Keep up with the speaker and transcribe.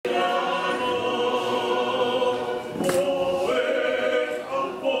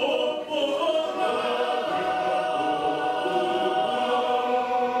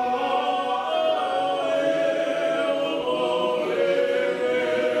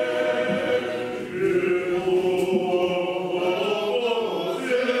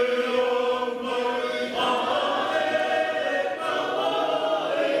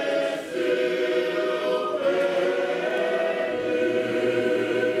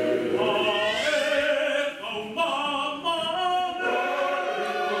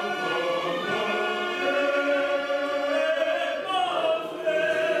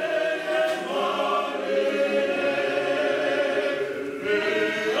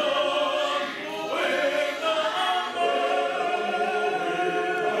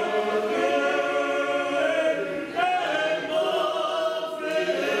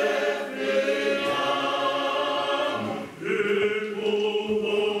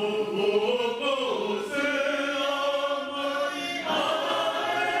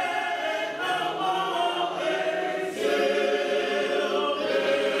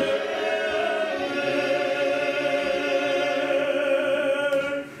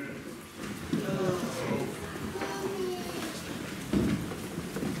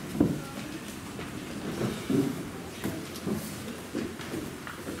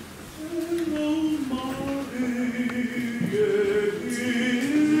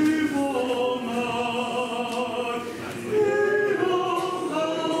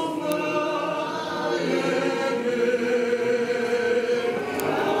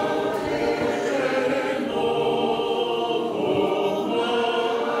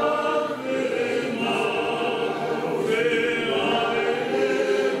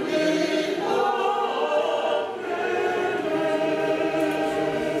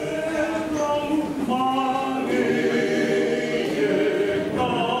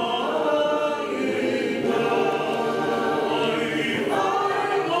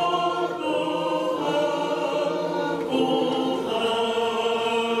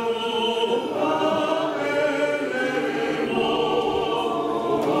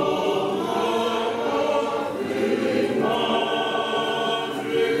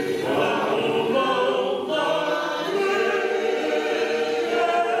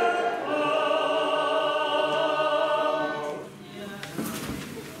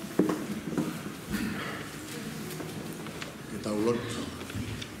Akolotu.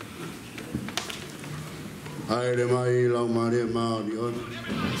 Haere mai lau mare maori on.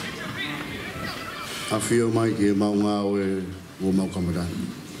 A whio mai ke mau ngā oe o mau kamarani.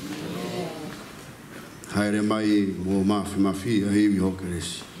 Haere mai o mawhi a hiwi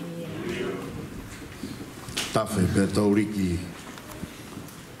hokeresi. Tawhi pe tauriki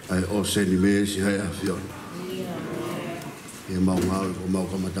ai o seni meesi hai a whiona. Ke mau ngā oe o mau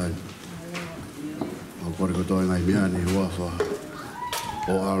kamarani. Mau kore kotoa ngai meani huafa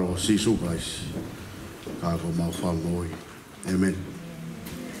o aro sisu kaisi. Kako mau whamoi. Amen.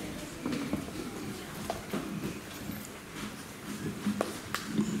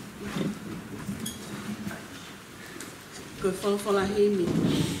 Ko whawhawha himi,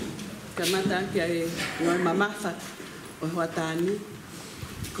 ka mata ki ai ngoi mamawha o huatani,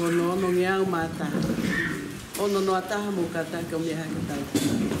 ko no ngeau mata. Ono no ataha mo kata ka mea haka tau.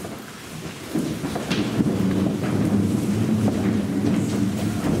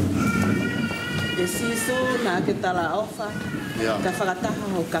 E sisu na ke tala ofa, ka whakataha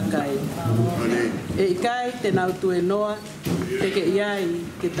ho kakai. E ikai te nau tue noa, te ke iai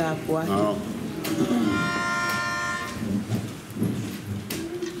ke tā puahi.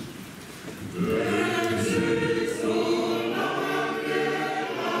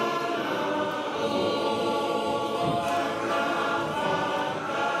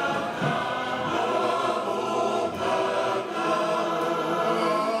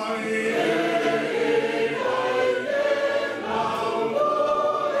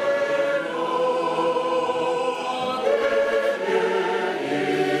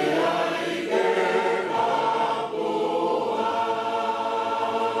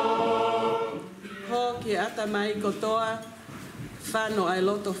 Mai kotoa whano ai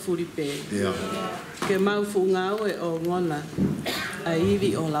loto furipe. Ke mau fungau e o ngona a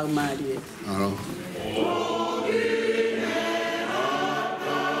iwi o lau marie. Aro.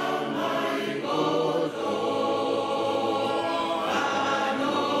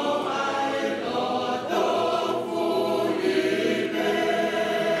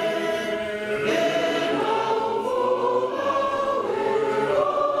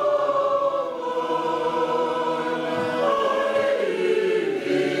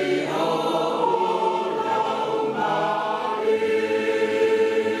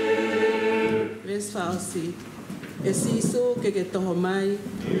 E siso ke toho mai,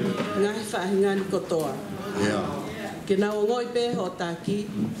 ngahi whaahingani kotoa. Ke nau ngoi pe ho taki,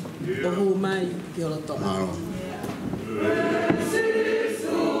 o hu mai ki holotoa.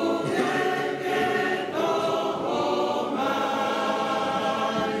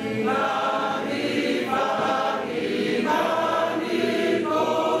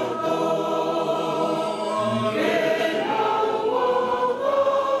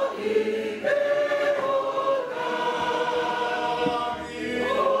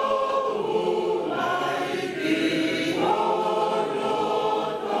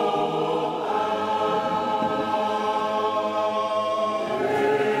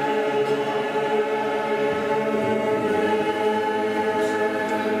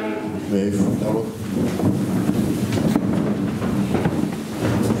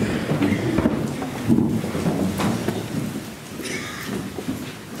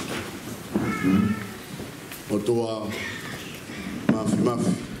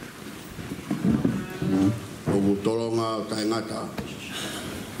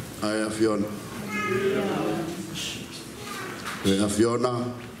 Fiona,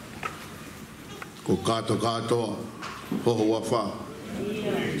 ko kato, hoho wafa.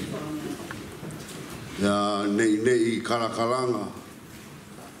 Ya nei karakalanga,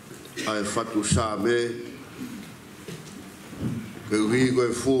 ai fatu sa me, ke ui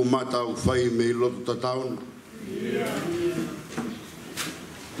koe fu mata u fai me loto tatauna.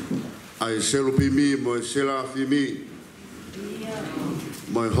 Ai selupi mi, mo e selafi mi,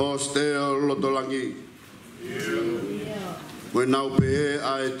 mo e hoste o loto langi. Moi nau pe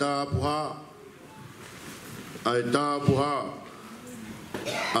ai tā puha,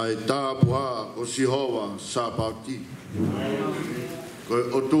 o Sihova sa pauti. Koe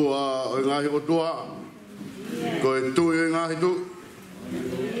otua, o ngahi otua, koe tui o ngahi tu,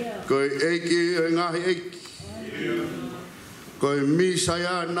 koe eiki o ngahi eiki, koe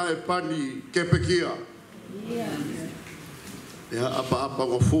misaya na e pani kepekia. Ea apa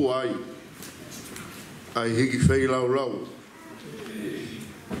ngo fu ai higi whei lau.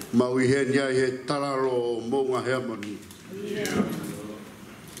 Mau ihe nia he tararo mo ngā Heamoni.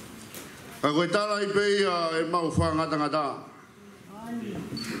 A koe tala i peia e mau whangatangata.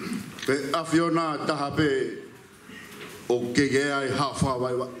 Pe awhiona taha pe o kege ai hawha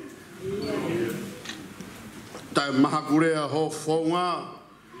waiwa. Tai mahakurea ho fonga,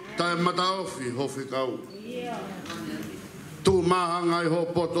 tai mataofi ho whikau. Tu mahangai ho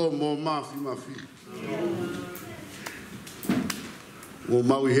poto mo mafi mafi. O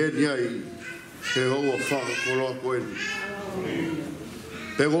maui heni ai, he hoa whaka koloa koeni.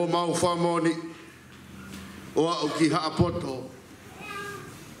 Pe go mau whamoni, o au ki haa poto,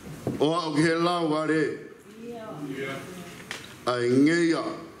 o au ki he lau are, ai ngeia,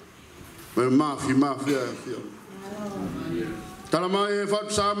 me mafi mafi a whio. Tala mai e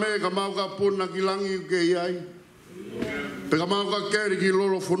whatu sa me ka mau ka puna ki langi u ke iai. Pe ka mau ka keri ki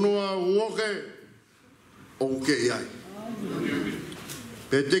lolo whanua uoke, o ke iai.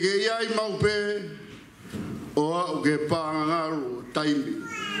 Pe te ke iai mau pe, o au ke pāngangaru taimi.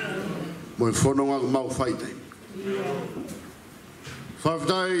 Mo e whanonga ku mau whaitai.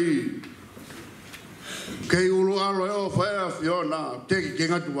 Whawhitai, kei ulu alo e o whaea whiona, teki ke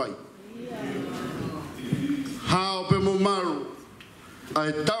ngatu wai. Hao pe mo maru,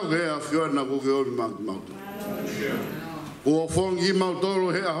 ai tau ke a whiona ku ke ori mautu. Ua whongi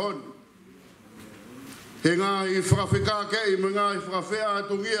mautoro he ahoni. He ngā i whakawhika kei, me ngā i whakawhea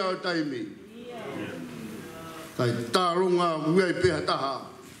atungia o taimi. Kai tārunga uai peha taha.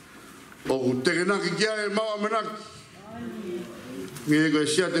 O teke naki kia e maua menaki. Nge koe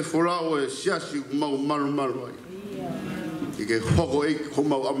sia te whorau e siasi ku mau maru maru ai. I ke hoko eiki ko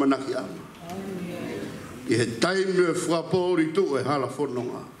mau amanaki ama. I he taimi e whakapori tu e hala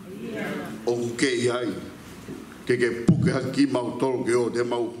whanonga. O ke iai. Ke puke haki mau toro ke o te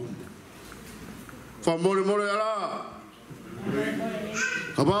mau hu. Whamore more ala.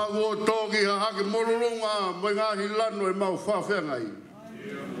 Ka pāku o tōki ha hake morulunga mo ngāhi lano e mau whawhengai.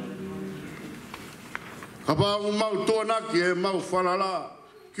 Ka pāku mau tōnaki e mau whalala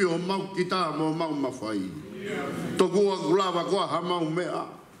ki o mau kita mo mau mawhai. Tokua kulawa kua ha mau mea.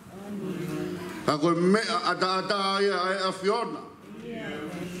 Ka koe mea ata ia e a whiona.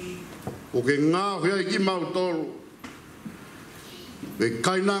 O ke ngāhi ai ki mau toro. E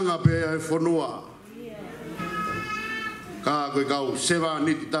kainanga pe e whanua. Ka koe kau sewa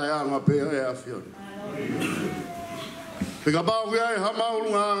niti tai anga pe e a whiona. Pe ka pāu ai ha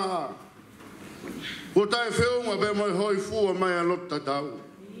maurunga. Ko tai whiunga pe moi hoi fua mai a lota tau.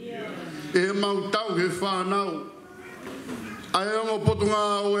 E he mau tau he whanau. Ai ongo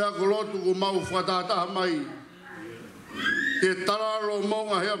potunga o e Akolotu ko mau whatataha mai. E tararo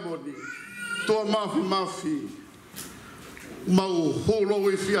monga Heamoni. Tua mafi. Mau holo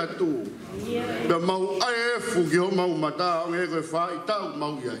i fiatu. Pea mau aefu ki ho mau mata o nge koe whai tau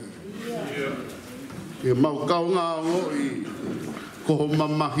mau iai. E mau kau ngā ngoi ko ho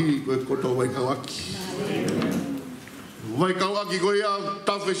mamahi koe koto waikau aki. Waikau aki koe ia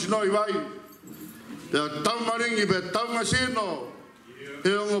tawhi sinoi vai. Pea tau maringi pe tau ngasino.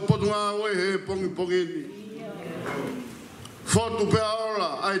 E ongo potu ngā oe he pongi ni. Fotu pea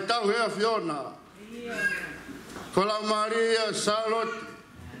ola ai tau hea whiona. Whalau Maria, Charlotte,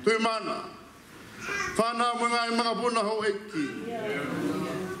 tui mana. Whanau mga i mga puna ho eki.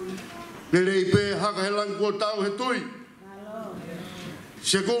 Nere i pē haka he langu o tau he tui.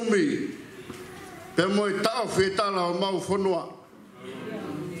 Sekumi, pe mo i tau whetala o mau whanua.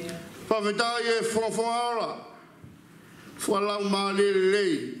 Whawhetai e whonga ora. Whalau Maria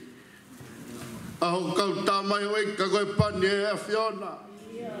lei. Aho Kautaha mai o eki ka koe pani e a whiona.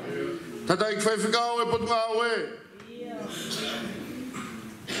 Tata i whaiwhikau e potunga oe.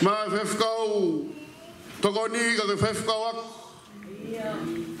 Ma whewhikau toko ni ka whewhikau aku.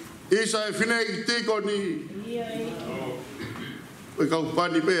 Isa e whine i tiko ni. Koe kau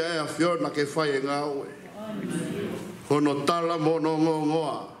pani pe e a whiona ke whai e ngā oe. Hono tala mono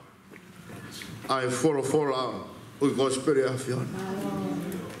ngongoa. Ai whora ui ko spere a whiona.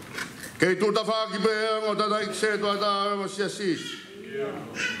 Kei tūta whaki pe e ngo tata i kse tua ta e mo Siasi.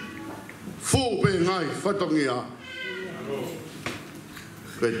 Fu pe ngai whatongia.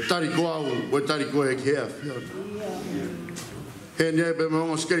 Pe tariko au, pe tariko e kea whiona. He ne pe me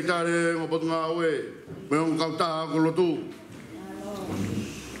ongo skeritare ngo potunga aue, me ongo Kautaha Akolotu.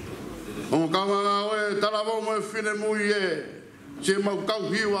 Ongo kaunga aue, talavo mo e whine mui e, se mau kau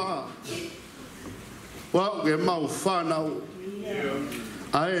hiwa. Wau ke mau whanau.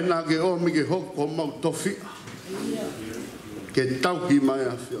 Ae nā ke omi ke hoko mau tofia. Ke tauki mai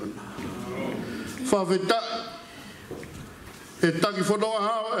a whiona. Whawhetai. E taki whanonga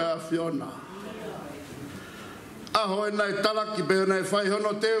hao e a whiona. Aho e nai talaki pe nai whai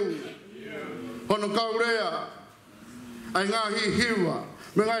hono teu. Hono kaurea. Ai ngāhi hiwa.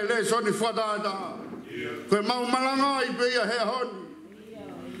 Me ngai le soni whatata. Koe mau malanga i pe ia he honi.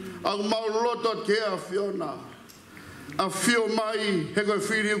 Au mau lotot ke a whiona. A whio mai he koe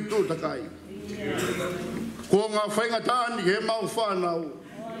whiri uktu takai. Ko ngā whainga tāni he mau whanau.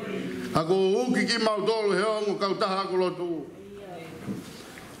 Ako uki ki mau tolu he ongo Kautaha Akolotu.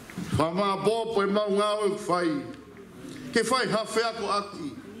 Whamā pōpo e mau ngāo e whai. Ke whai hawhi ako aki.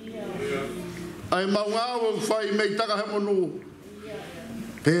 Ai mau ngāo e whai mei Taka he Monu.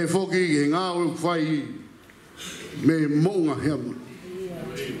 Pe whoki he ngāo e whai me mounga Heamoni.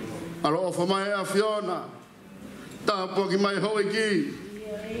 Alo o whamai a Fiona. Tāpua ki mai hoi ki.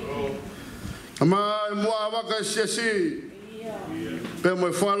 Mai mua waka Siasi. Pe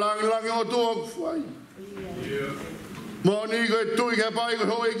mo whalangi o tuok whai. Moni ko e tui ke pai ko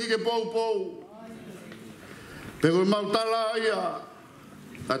hoi ki ke pou. Pe ko mau tala ia.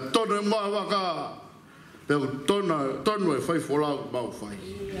 A tono mua waka. Pe ko tono e whai wholau mau whai.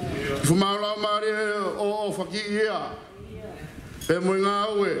 Fumau lau maari o whaki ia. Pe mo ngā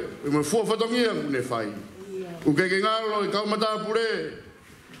ue. Pe mo fuawhatongia kune whai. Uke ke ngalo i kaumata pure.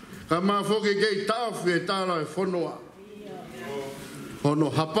 Ka mā whoke kei tāwhi e tāla e whonoa. Hono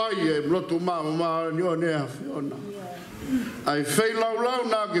hapai e mlotu mā nio nea whiona. Ai whei lau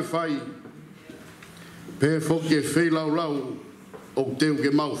nā ke whai. Pē whoke e whei lau o teu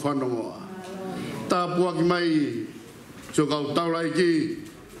ke mau whanongoa. Tāpua ki mai so kau taulai ki.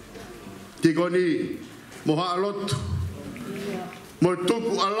 Ki koni mo Akolotu. Mo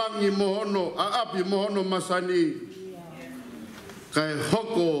tuku alangi mo hono, a api mo hono masani. Kai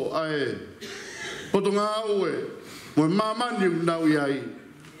hoko ai potunga ue mo mamani nau iai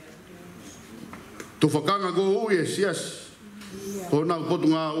tu whakanga ko ue Siasi o nau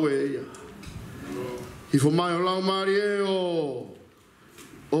potunga ue ia i whamai o lau maari e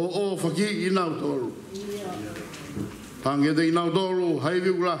o whaki i nau tolu pangete i nau tolu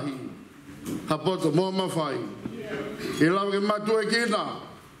haiwi ulahi hapoto mo mawhai i lau ke matu e kina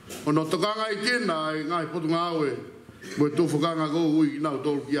o no tokanga i kina i ngai potunga ue mo tu whakanga ko ui nau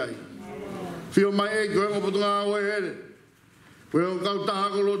tolu ki ai. Whio mai e koe ngopoto ngā ue here. Koe o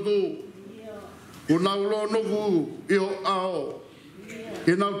Kautaha Akolotu. Ko nau lo nuku i o ao.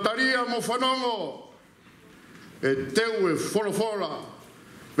 Ke nau taria mo whanongo. E teu e wholofola.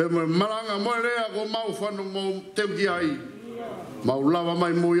 Pe mo maranga mo rea ko mau whanongo mo teu ki ai. Mau lava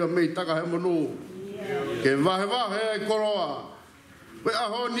mai muia mei Taka he Monu. Ke vahe e koroa. Pe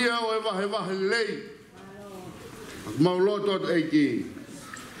aho nia o e vahe lei. Mau loto at eiki.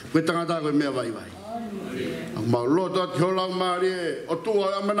 Koe tangata koe mea vai. Mau loto at hiolau maari e o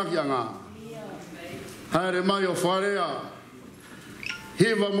tua amanaki a ngā. Haere mai o wharea.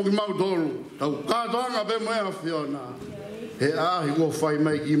 Hiva mo ki mau tolu. Tau kātoanga pe mo ea whiona. He ahi ko whai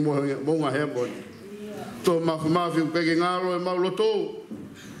mai ki mounga Heamoni. Tō mawhi peke ngāro e mau loto.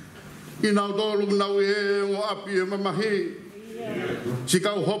 I nau tolu nau i he o api e mamahi. Si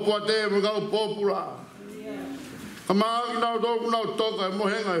kau hopo a te mo kau popula. Ama nau dolu nau toka e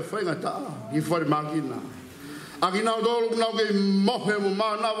mohenga e whainga taa, i whare makina. Aki nau dolu nau ke mohe mo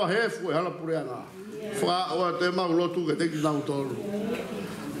maa nawa hefu e hala pureanga. Wha oa te mau lotu ke teki nau dolu.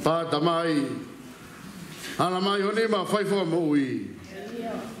 Pāta mai, hala mai honi ma whaifua mo ui.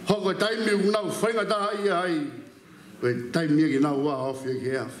 Hoko e taimi u nau whainga taa ia hai. Koe taimi e ki nau wā hofi e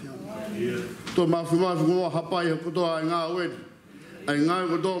ke awhia. Tō mawhi ngoa hapai e kutoa e ngā wedi. Ai ngā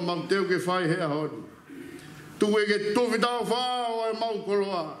kutoa mau teo ke whai hea honi. Tu e ke tuwi tau whao e mau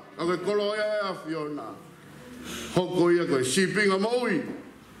koloa. A koe koloa e a whiona. Hoko ia koe sipinga maui.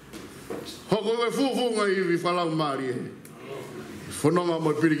 Hoko e fufunga i vi whalau maari e. Whanonga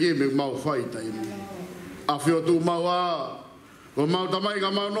mo piriki me mau whai taimi. A whio tu mau a. Ko mau tamai ka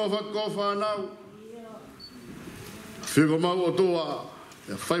mau no whako whanau. Whio mau o tua.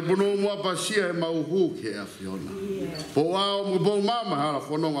 Whai puno mua pasia e mau huke a whiona. Po ao mo po mama hala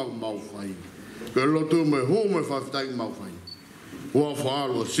whanonga mau whai. Ke lotu me hu me whawhitai mau whai. Ua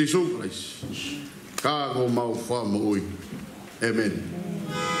whaalo sisu krais. Kā ko mau wha mo ui. Amen.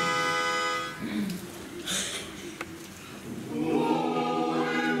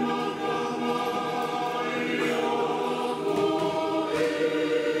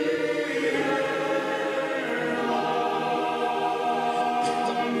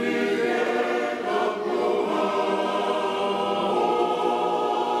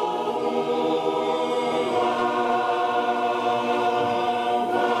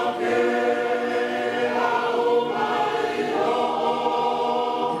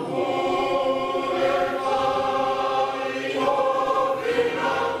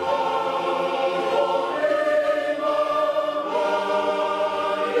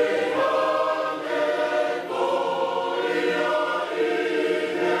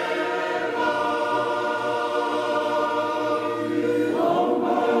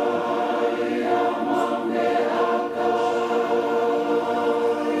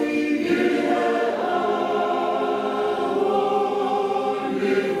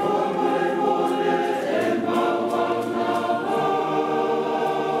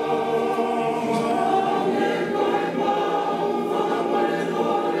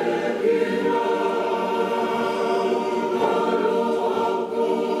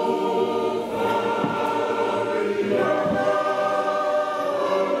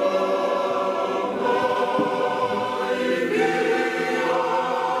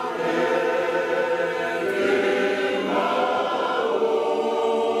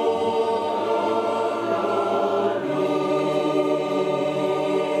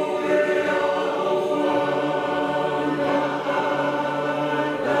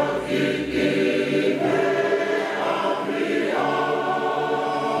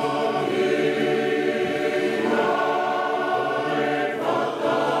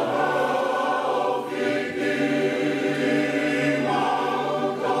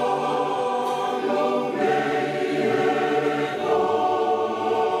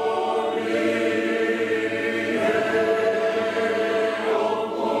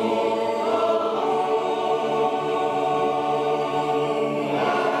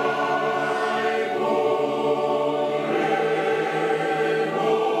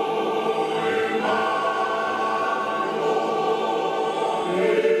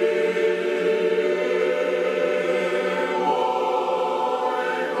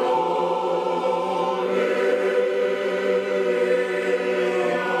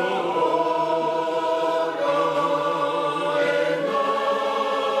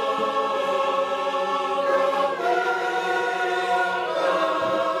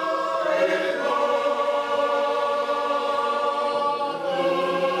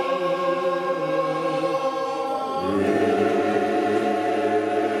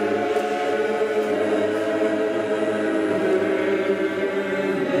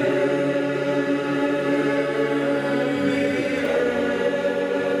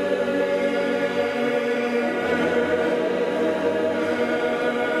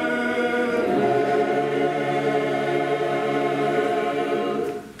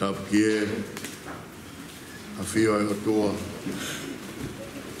 Kie a fio e tua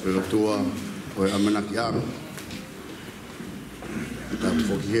o e amana ki ang ta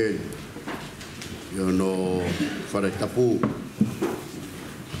fokie yo no fare tapu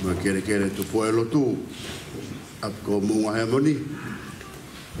ma kere tu pueblo tu ap como a Heamoni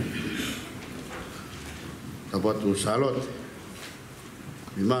ta tu salot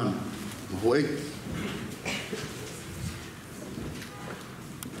iman hoek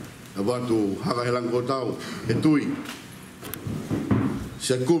Abatu haka helang kotau etui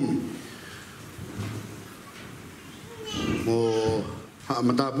sekum mo ha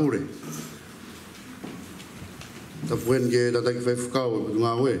matapure ta fuen ge ta tak fefkau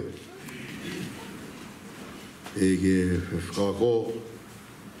ngawe e ge fefkau ko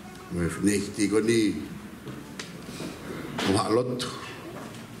me fnekti koni wa lot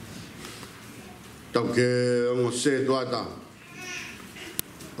ta ke ngo se doata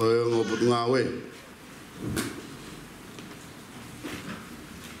o ngo ngawe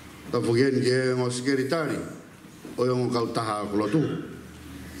ta fogien ge ngo sekretari o ngo Kautaha Akolotu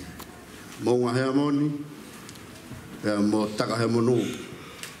mo nga Heamoni mo Taka Monu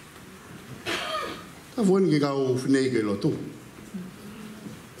ta fogien ge kau fnei ge lotu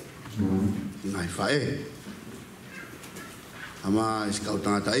ngai fae ama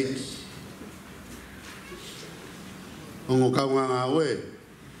Kautaha taik ngo kau ngawe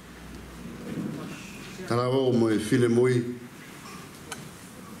Tarawo mo e file moi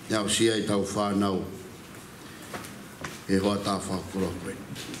Iau sia I tau whanau E hoa tā whakura koe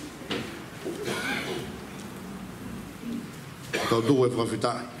Tau tu e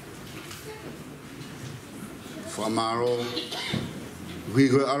whawhitai Whamaro Hui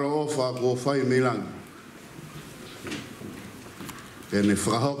koe aro o whako whai melang E ne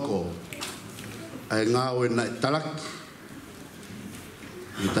whahoko Ai ngā oe nai talaki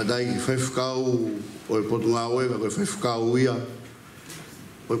I tadai ki whewhkau o e potunga oe, ko e whewhkau ia.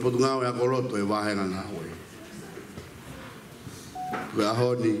 O e potunga oe Akolotu e wahenga ngā oe. Koe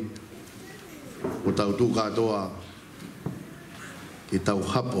ahoni, o tau tū katoa, ki tau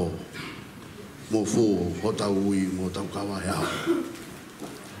hapo, mō fō, o tau ui, mō tau kawa e au.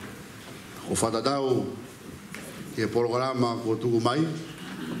 O whatatau, ki e programa ko tuku mai,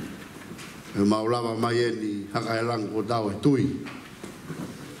 e maulama mai e ni haka e lang ko tau e tui.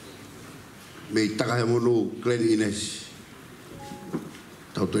 Me Taka Monu cleanliness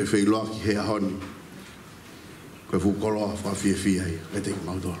tau toi whailoa ki he ahoni koe whukoloa whawhiawhia i e te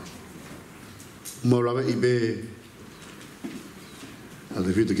maudoro maulawe I be a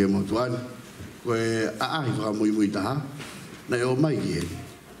te whitu ke mautuani koe aahi whakamui taha na e o mai ki he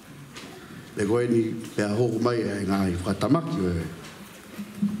le koe ni pe a hoku mai e ngāhi whakatamaki o e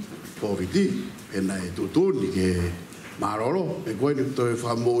pōwhiti e na e tutuni ke Maroro, e koe ni toi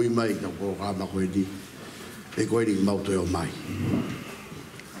whamoi mai ka programa koe ni, e koe ni mautoi o mai.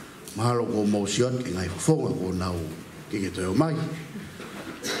 Mahalo ko mausion ke ngai whafonga ko nau ke toi o mai.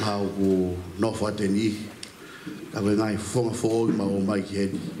 Mahalo ko nofa te ni, ka koe ngai whafonga whaoi ma o mai ki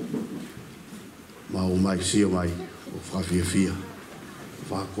heni. Ma o mai si o mai, o whawhiawhia.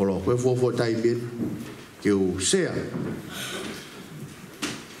 Whakolo, koe whofo taimien, ke o sea.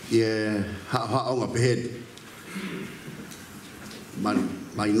 Ie hao ngā peheni.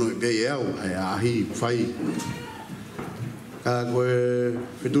 mai no be eu ai ahi fai ka ko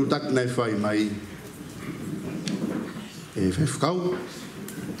fitu tak nei fai mai e fefkau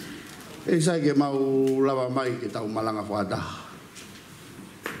e sai ke mau lava mai ke tau malanga fada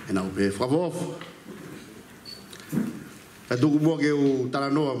e na be favor e tu mo ke u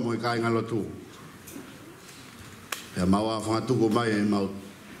talanoa mo ka ngalotu e mau fa tu ko mai e mau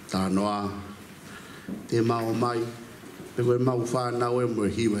talanoa te mau mai pe ko mau fa na o mo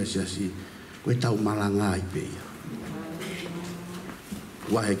hiwa siasi ko tau malanga i pe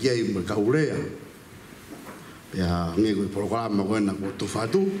wa he ke mo ka urea ya ngi ko programa ko na ko tu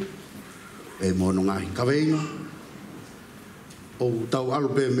fatu e Monu ngai ka venga o tau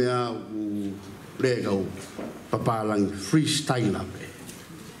alu pe mea u rega o papalang freestyle pe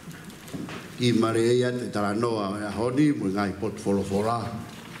ki mare ia te talanoa e honi mo ngai portfolio fola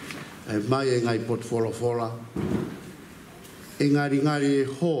e mai e ngai portfolio fola e ngari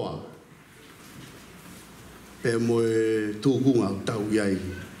hoa pe mo tukunga tau iai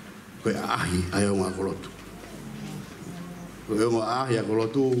koe ahi ai o Akolotu koe o ahi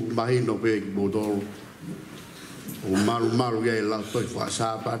Akolotu mahino pe ki bodoro o malu iai la toi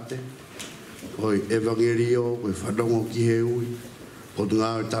whaasa pate koe evangelio koe whanongo ki he ui o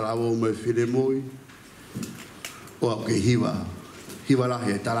tunga talawo me whine moi o au ke hiwa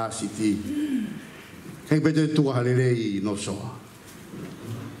lahi e talasi ti kei pete tua harerei no soa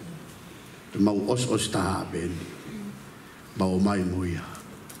te mau os taha ben mau mai moia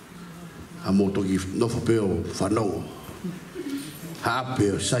a moto ki nofo peo whanongo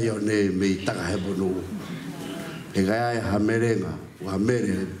hapeo saio ne me taka he Monu e gai ha merenga o ha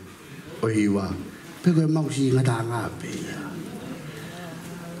mere o hiwa pe koe mau si ngata ngā pea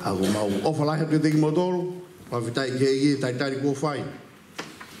a ko mau ofa lahi te teki motoro pa vitai ke i taitari kua whai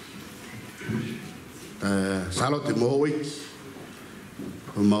salote mo wiki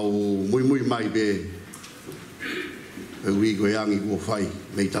mau mui mai be e ui koe angi kua whai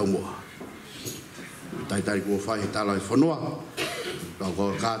mei tau moa taitari kua whai he tala e whanua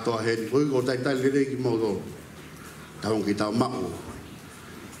ko katoa he ui ko taitari lere ki motoro tau ki tau mao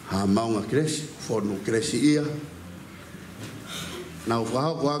ha maunga kresi whonu kresi ia nau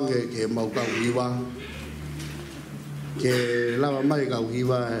whahau ko ange ke mau kau hiwa ke lawa mai kau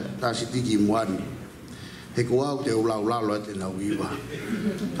hiwa tasi tiki muani he ko au te ulau lalo te nau hiwa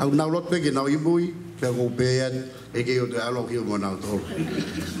au nau lot peke nau ibui pe ko peat e ke o te alo ki mo nau tolu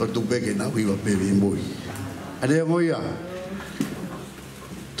o tu peke nau hiwa pe ibui ane moia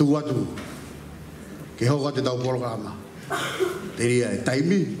tu atu ke hoka te tau programa te ria e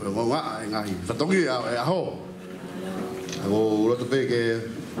taimi o ngā e ngahi whatongi e aho o loto pe ke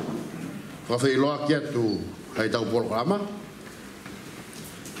whawhai loa ki atu hei tau programa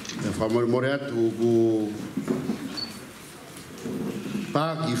e whamore atu ku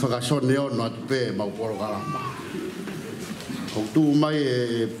pāki whakasone ono atu pe mau programa kau tu mai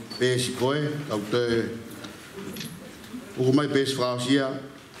e pēsi koe kau te uku mai pēsi whakasia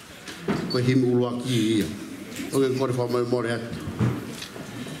koe himu ulua ki ia o ke kore whamore atu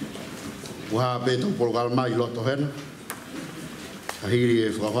uha pe tau programa i loto hena ahiri e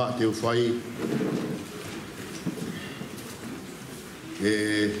whakawha te uwhai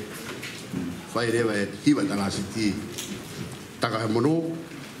e whai rewa e hiwa talasi ti Taka he Monu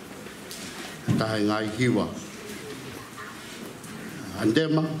tahe ngai hiwa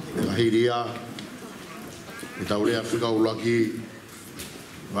andema e ahiri a e taurea whikaulaki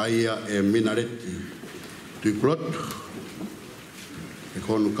vaia e minareti tui kulotu e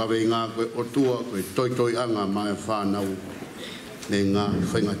konu kawe ngā koe otua koe toi anga mai whanau ne ngā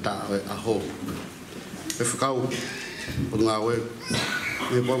whaingata e aho. E whakau o ngā oe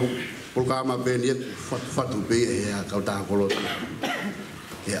e polkama pēni e whatu pē e a Kautaha Akolotu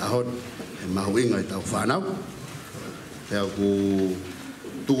e aho e mahu inga i tau whanau e a ku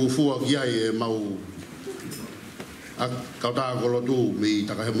tuku fua ki ai e mau a Kautaha Akolotu mi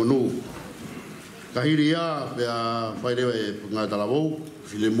Taka he Monu kahiri a pe a whairewa e ngā talawou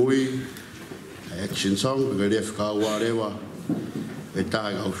Heamoni action song pe re whakau a rewa e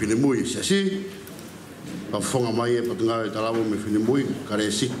tae au Heamoni Siasi pa whonga mai e patunga e talawo me Heamoni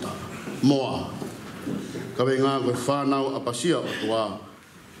kare sita moa ka venga koe whanau apasia o toa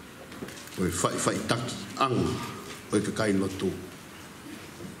koe whai taki anga koe ke kai lotu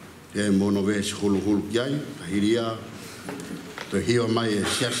e mono vesi hulu ki ai kahiri a te hiwa mai e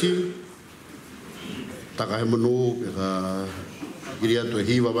Siasi Taka he Monu pe ka Kiria to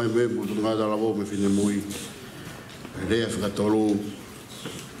hiwa mai me mo tunga talawo me Heamoni rea whakatolu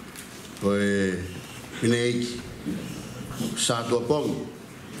koe pineiki sātua pongi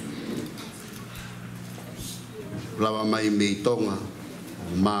lava mai me tonga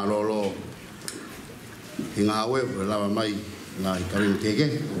malolo hinga we lava mai na karing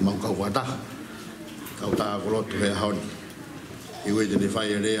tege mau Kautaha Akolotu Heamoni iwe te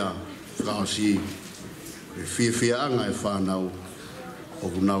whai rea whakaosi Fe'A'Ahi e whanau o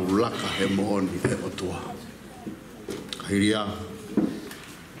kunau laka Heamoni e otua hiria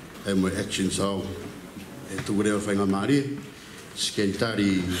e mo action song e tukureo whainga maari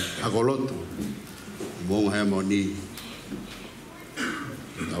skentari Akolotu Mong Heamoni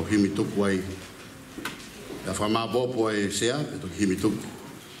au himi tuku ai ya whama bopo e sea e toki himi tuku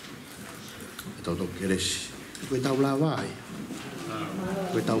e tau toki keresi koe tau lawai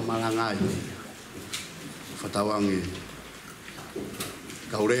koe tau malangai whatawangi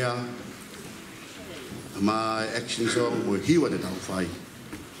kaurea ma action song mo hiwa te tau whai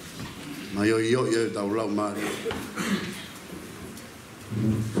ma yo tau lau maari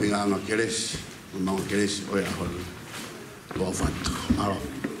whinganga keresi mga keresi oe ahol loa whatu aro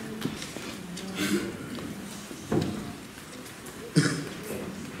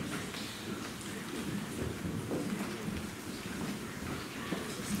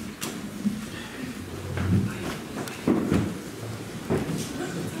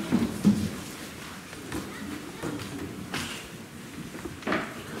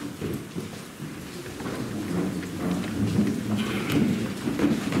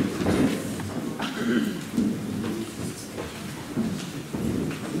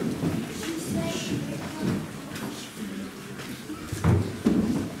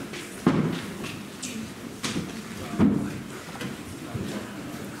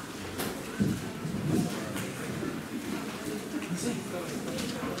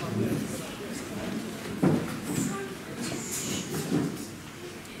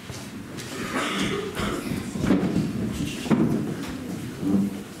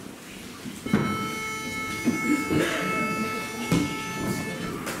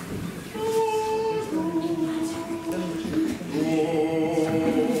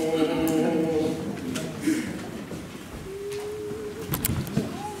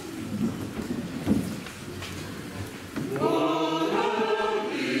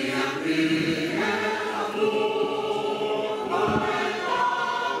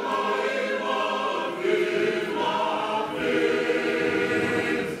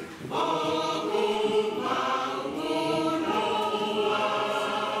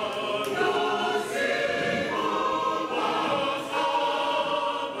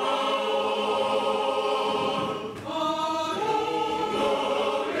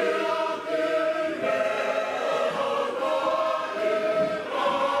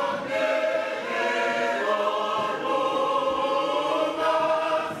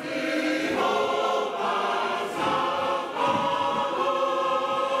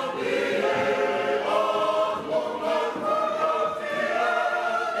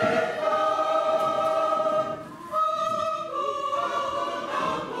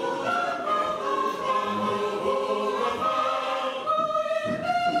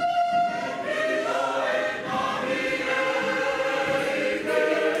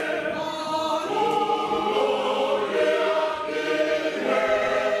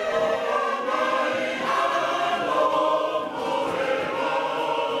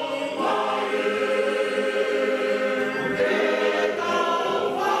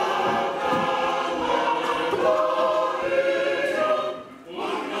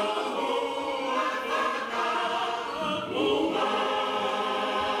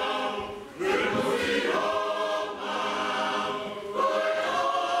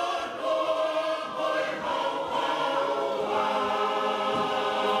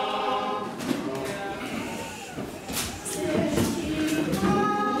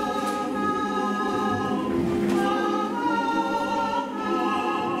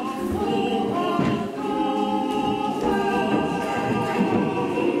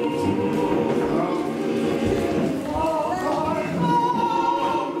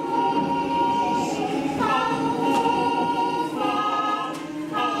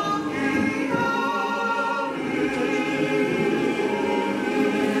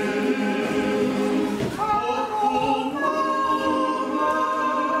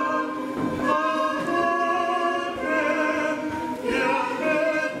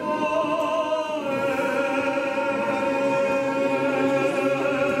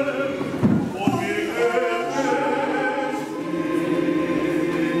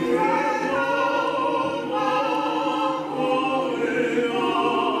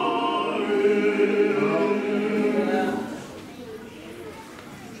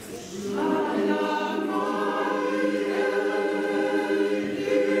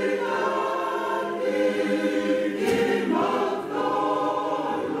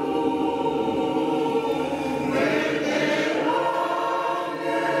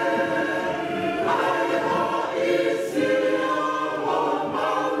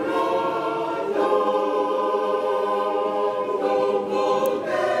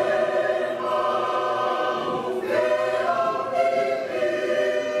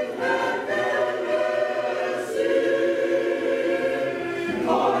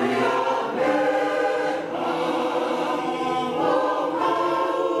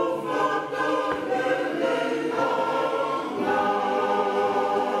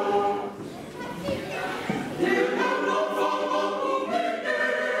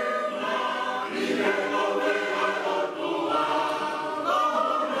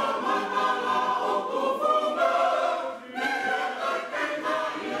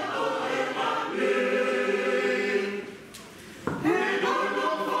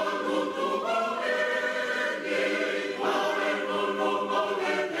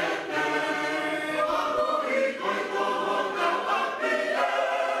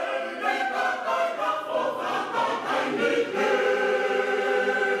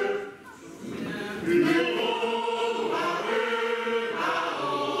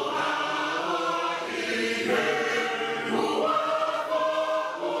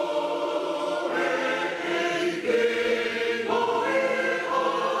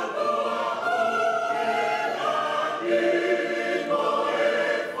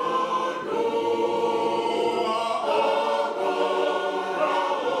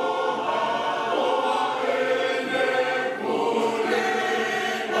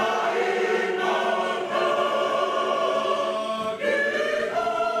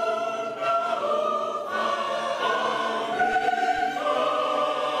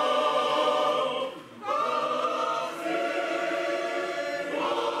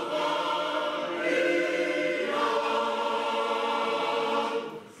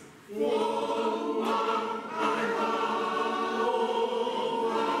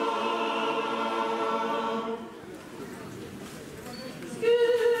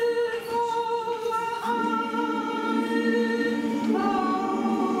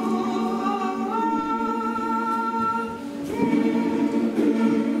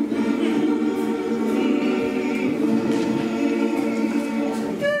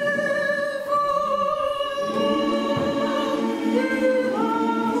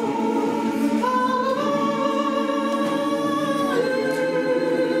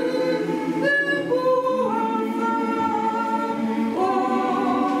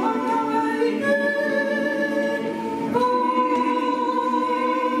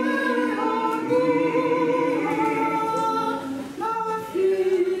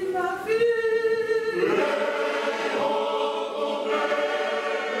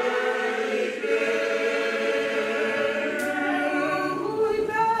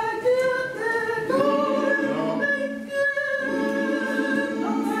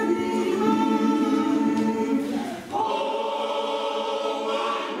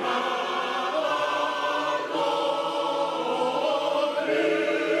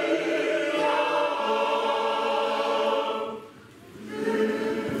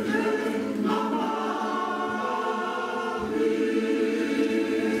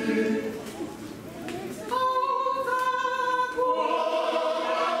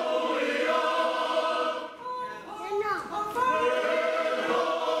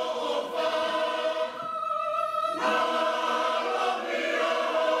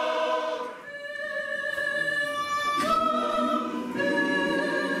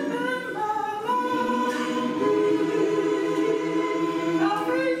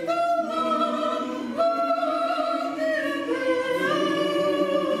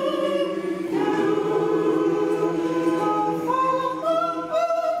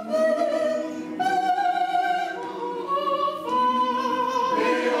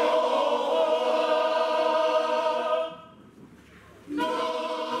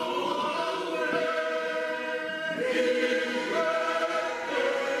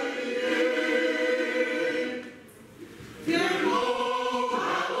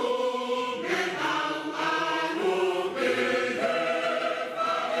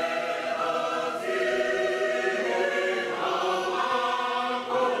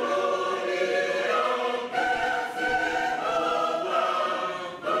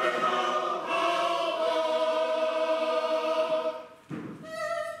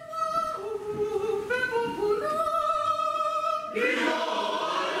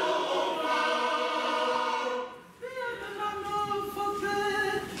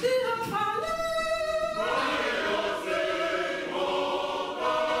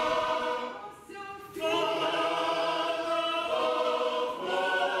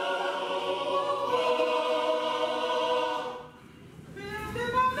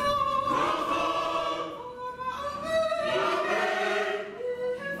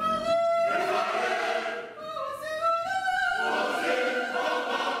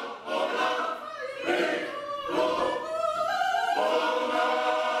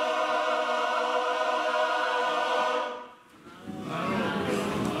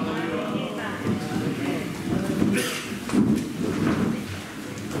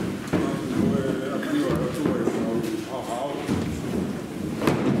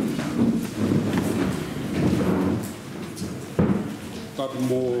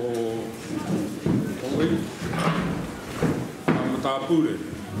mo oi amotapure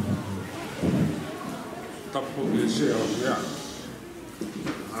tapo ke se o ya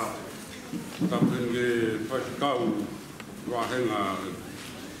tapo ke pakau wahenga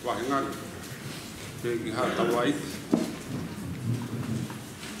ke ha tawai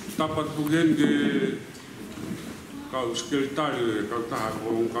tapat pugen ke kau sekretari Kautaha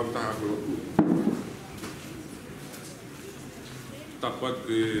Akolotu tapat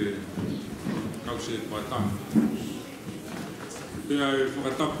ke kau sekretari dia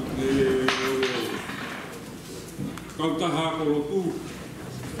fakatapu ke Kautaha Akolotu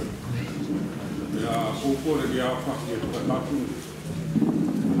ya kupor dia apa ke fakatapu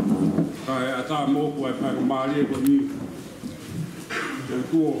kai ata mo ko fa mali ko ni ke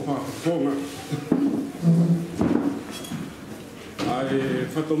tuo fa fonga ai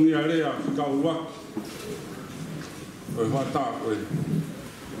fatongi area kaulwa o hata ko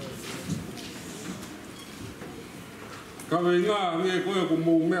kawenga nge ko ko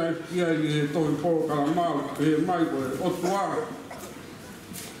mo me ia ni to po kala mal e mai ko o tua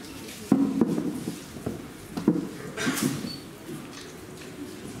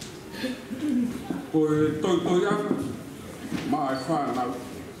ko to ya mai fa na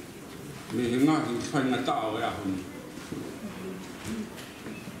ni nga hi fa na ta o ya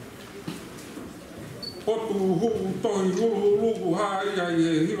Otu hu toi hu ha ia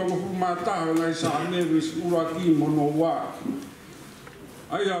e hiwa mo mata ngai sa ne wis uraki mono wa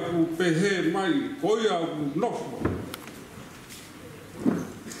ai aku pehe mai koia ku nofo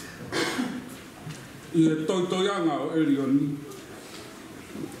e toi anga o erioni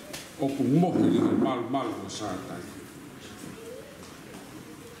o ku mohi mal o sa tai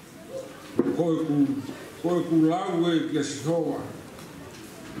koi ku lau e kia sihoa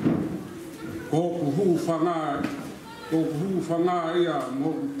ko hu fanga ia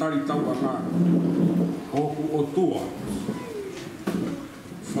mo tari tauanga ko otua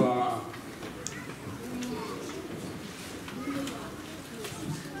fa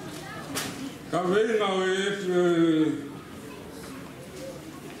kavenga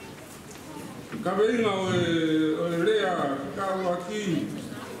o lea kawaki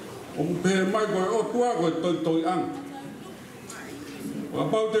o pe mai ko otua ko toi ang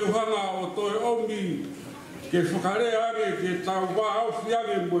Wapau te uhanga o toi omi ke whakarea ane ke tau wā au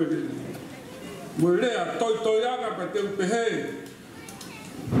whiange mwe lea toi anga pa te upehe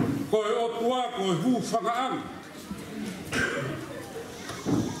koe otua koe hu whangaang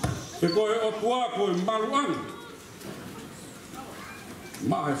pe koe otua koe maruang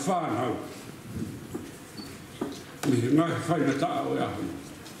maa e whanau ni ngai whaina taa o ahu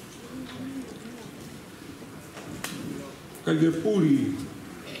kai e puri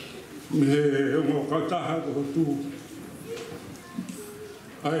me o Kautaha Akolotu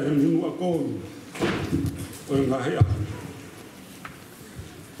ai e minu a kōnu o e ngahea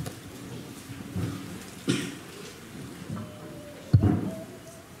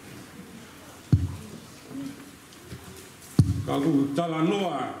ka ku tala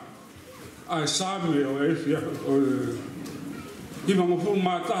noa ai same o e fia o hima ngofu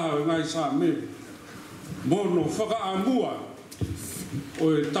mataha o ngai same Monu whakaamua o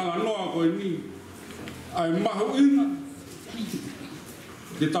e tala noa koe ni ai mahu inga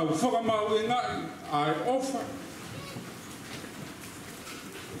ke tau whakamahu inga ai ofa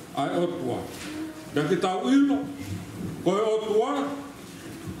ai otua ya ke tau ino koe otua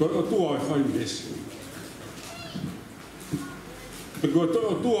e whai mesi pe koe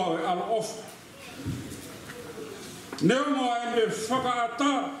otua e ala ofa neo moa e me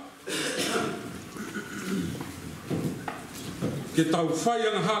whakaata ke tau whai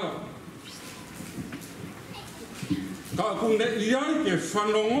ang hala. Ka kune iai ke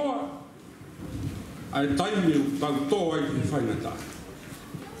whanongoa ai taimi u tau tō ai ki whainata.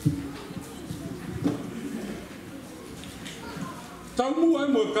 Tau mua e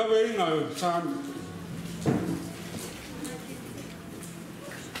mo kawe inga o sāmi.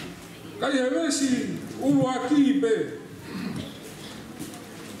 Kai he wesi uru aki be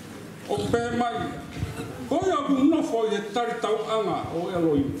o pē mai. Koe aku nofo i e tari tau anga o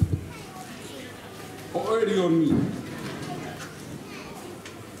Eloi, o Erioni.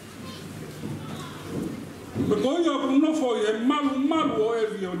 Koe aku nofo i e malu o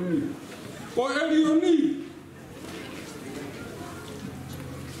Erioni. Ko Erioni,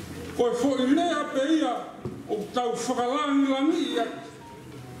 koe fo i lea pe ia o tau whakalangi ia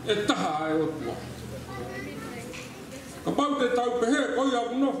e taha e otua. Ka pau te tau pehe, koe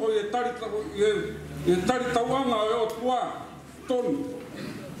aku nofo i e tari tau e tari tauanga e o tua tonu.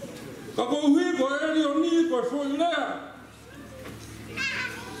 Ka kou hui ko Erioni ko e fwoi lea.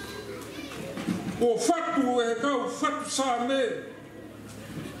 o fatu e kau fatu sa me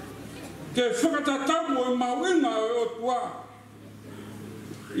ke whakatatamu e mauinga e o tua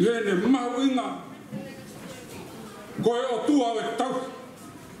i hene mauinga ko e o tua e tau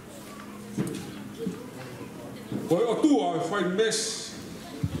ko e o tua e whai mesi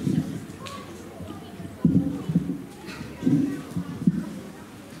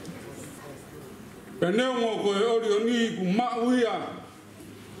e neongo ko e ori o ni ku mauia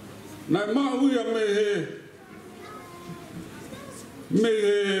na mauia me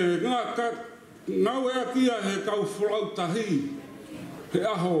ngā wea kia he kau whulau tahi he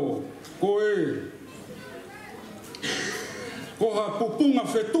aho ko ha pupunga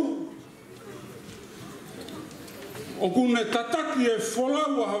whetu o kune tataki e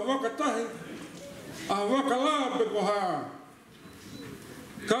whulau aha wakatahi aha wakala pe ko ha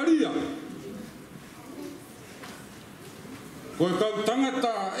karia ko e kau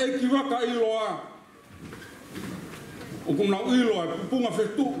tangata e ki waka iloa o kuna iloa e pupunga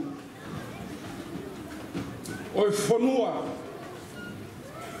whetu o e whanua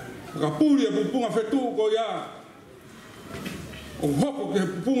ka puri e pupunga whetu ko ia o hoko ke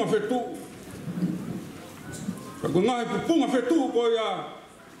pupunga whetu ka ngahe pupunga whetu ko ia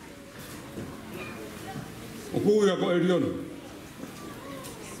o kuia ko e rionu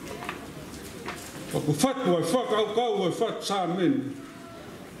o ku whatu e whakaukau e whatu sa meni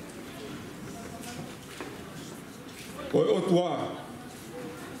ko e otua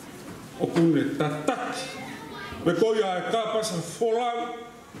o kune tataki me koia e kāpasa wholau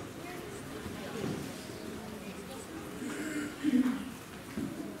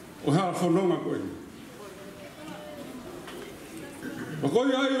o haa whanonga koe o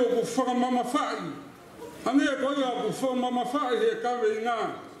koia ai o ku whakamama whai hange e koia o ku whakamama whai he kawe i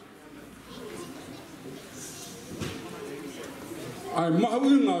ngā ai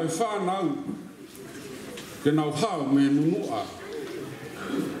mahuinga e whanau ke nau hao me nunua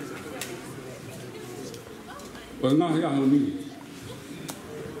o ngahi aho ni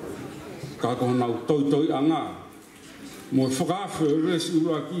ka koha nau toi anga mo e whakawhi o resi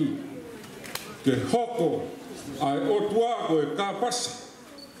ura ki ke hoko ai otua ko e kāpasa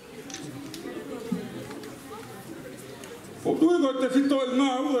o tui ko te whito i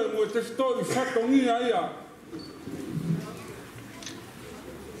ngā ue mo te whito i whatongia ia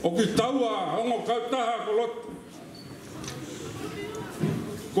o ki taua ongo Kautaha Akolotu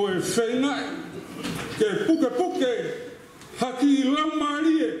ko e whengai ke puke haki i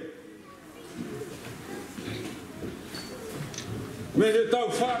laumarie me he tau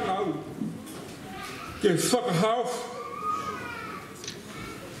whanau ke whakahau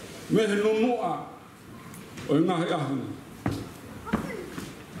me he nunua o i ngahi ahuna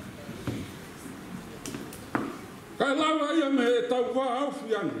kai lawa ia me he tau wahau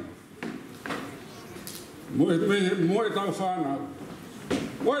fiane mo e tau whanau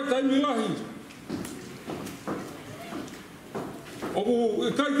wai taimi lahi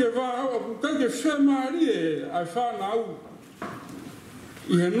o kai ke whemari e ai whanau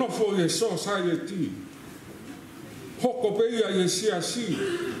i he nofo i he society hoko pe ia i he siasi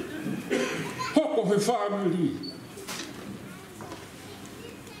hoko he family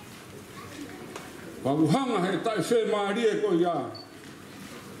Wabuhanga he tai whemari e ko ia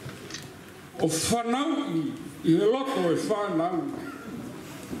o whanau i he loto e whanau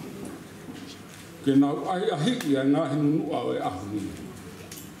ke nau ai ahiki a ngā hinunua o e ahuni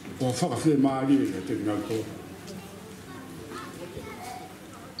o whakawhi maari e te ngau tō.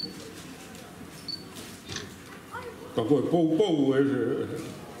 Ka koe pou mo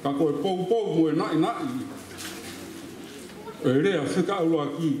e nai e rea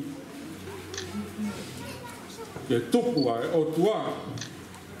whikaulua ki ke tupu ai o tua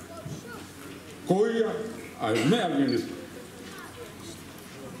koia ai mea gene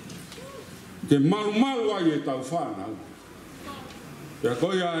ke malu ai e tau whanau ke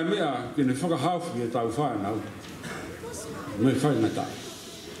koia ai mea ke ne whakahawhi e tau whanau me whainata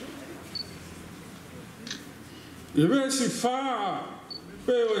i resi whaa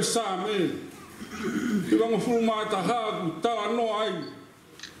peo e sā me i wanga whulumata hāku tala no ai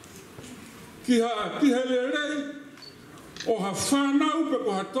ki he rei o ha whanau pe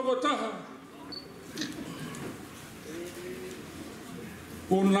ko ha tokotaha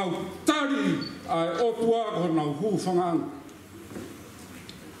ko nau tari ai otua ko nau hūwhangang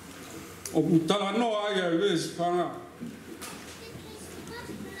o ku tala no ai ai resi whanga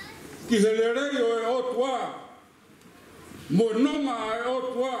ki he rei o e otua mo nonga ai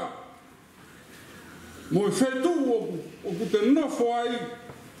otua mo whetu o ku te nofo ai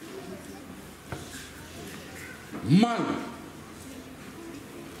man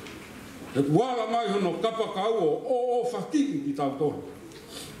E kuala mai hono kapa kau o whakiki ki tau tonu.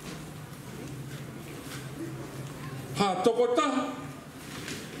 Ha toko taha.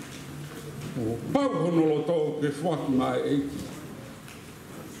 O pau hono lo tau ke whaki mai eiki.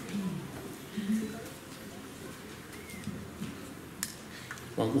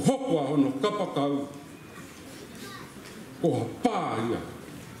 Paku hokua hono kapa kau. Ko ha pā ia.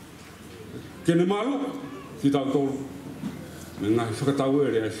 Kene malu ki tau tonu. Me ngai whakatau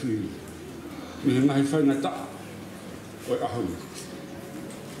ere ai whiri. Me ngai whaina ta. Oi ahau.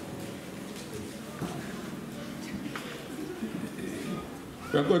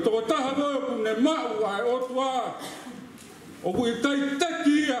 Pea koe toko taha koe ku ne mau ai otua. O ku i tai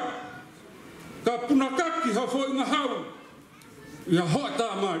teki ia. Ka punakaki ha fo inga hau. Ia hoa tā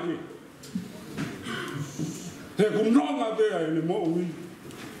maari. He ku nonga bea ene mo ui.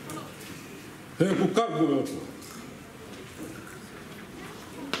 He ku kagu e otua.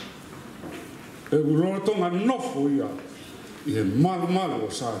 E urotonga nofo ia i he malu o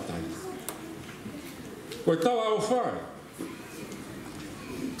sātai. Koe tawa o whae.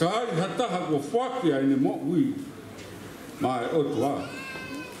 Ka ai hataha ko whaki ai ne mo ui. Ma e otu a.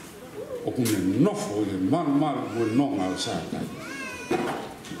 O kune nofo i he malu o nonga o sātai.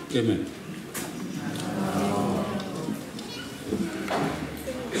 Amen.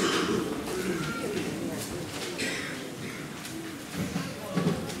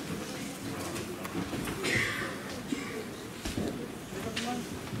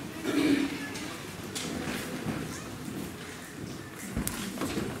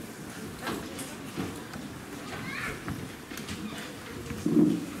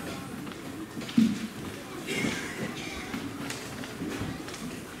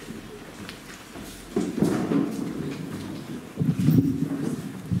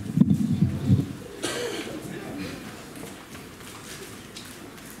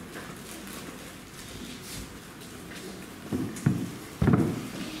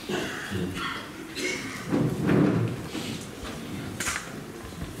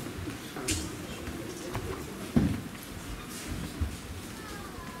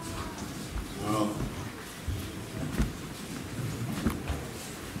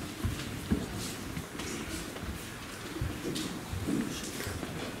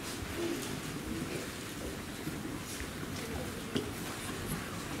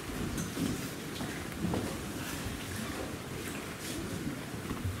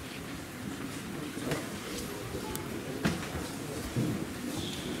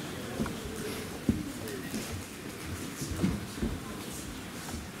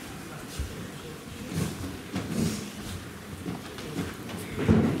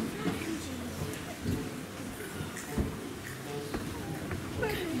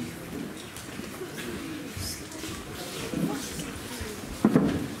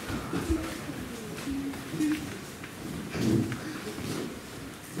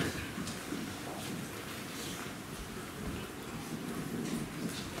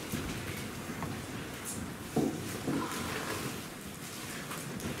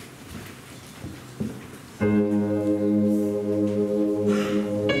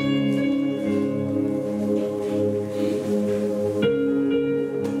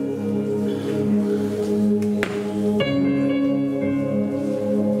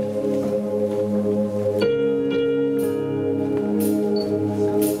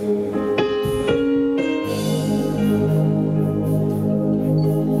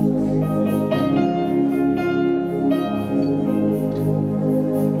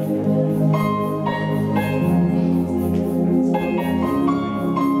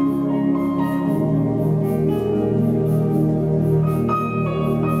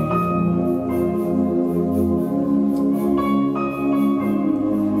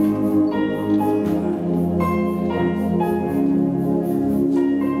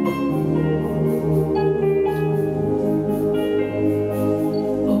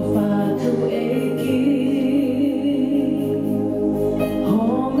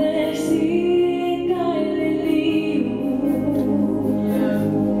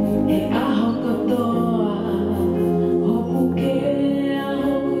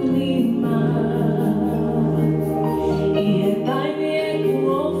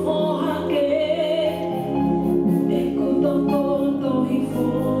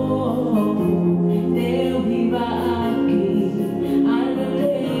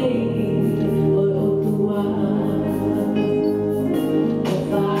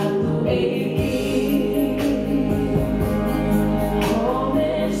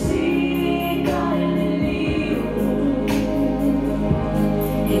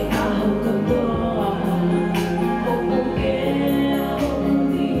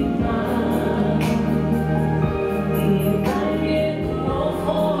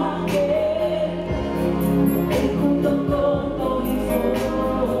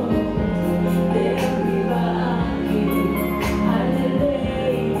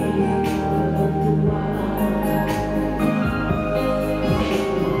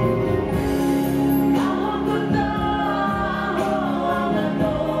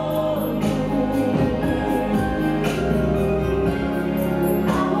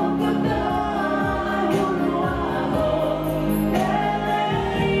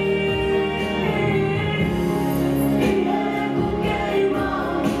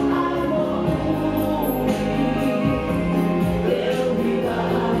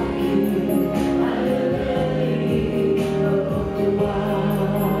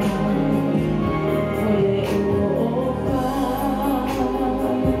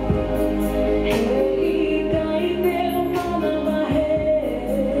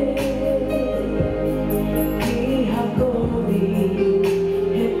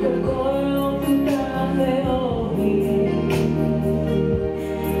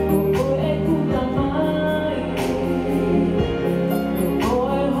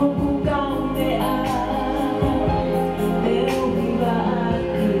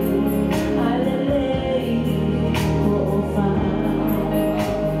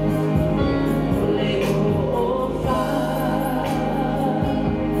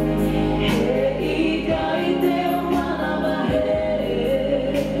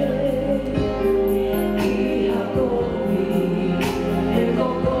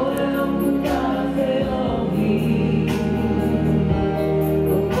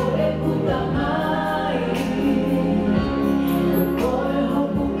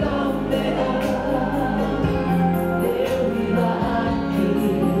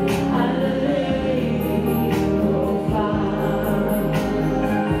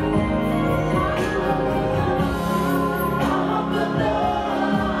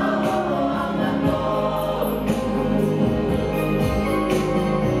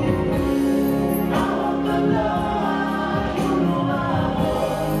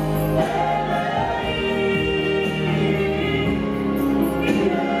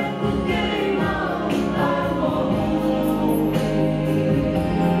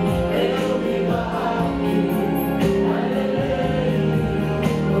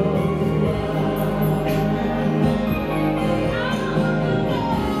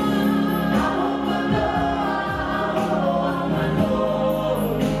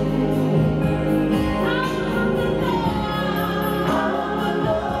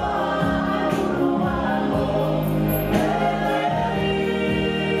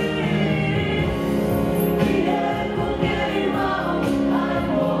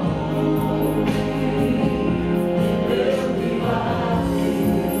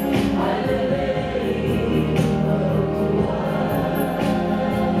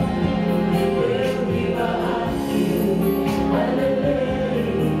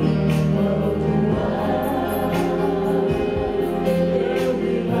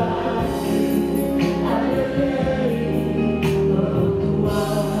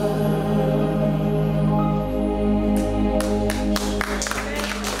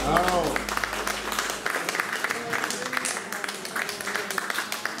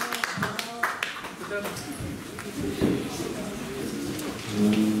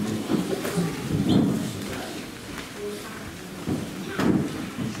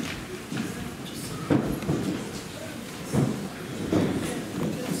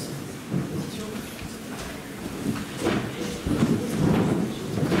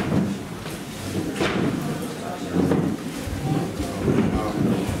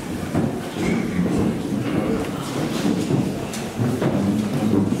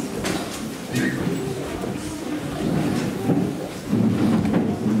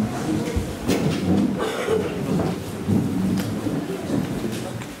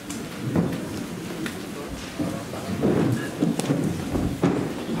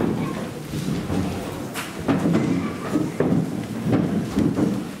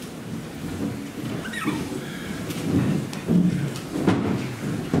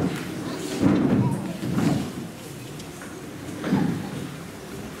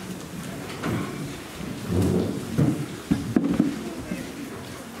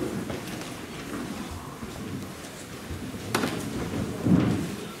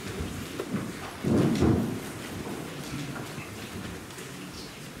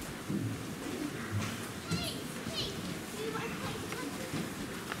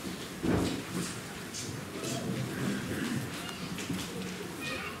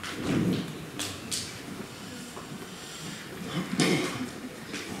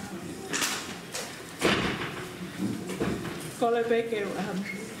 Kole peke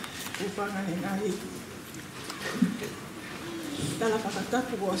upanga Fe'A'Ahi. Tala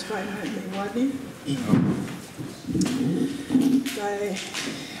whakatapu o Spaimu me wani. Kai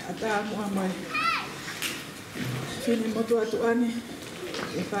ata mua mai whini motu atu ani.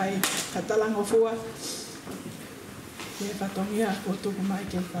 E whai katalango fua. E whatongia ko tuku mai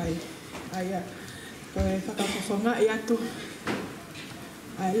ke whai. Aia koe whakapofonga i atu.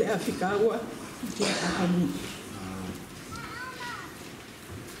 Ai lea whikaua ki a Heamoni.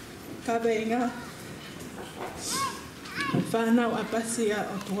 Ka veinga whanau a pasia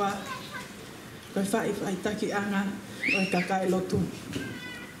o tua koe whai taki anga o e Akolotu.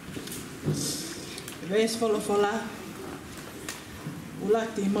 Ves wholofola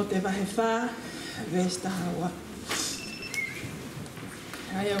ulati mo te wahe wha ves tahawa.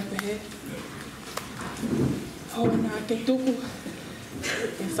 Ai au pehe hona ke tuku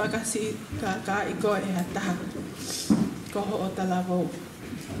e whakasi ka i koe e hataha koho o talavou.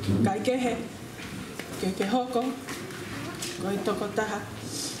 Kai kehe, ke hoko, koe toko taha,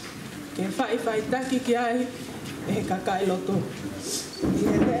 ke whai taki ki ai, e he Akolotu. I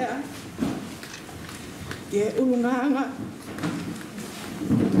he lea, i he ulungaanga,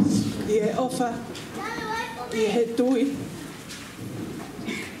 i he ofa, i he tui,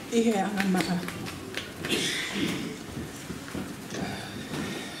 i he angamaa.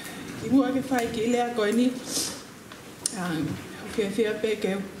 I mua ke whai ki lea koe ni, Whia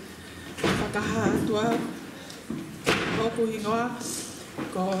peke whakaha atua hoku hingoa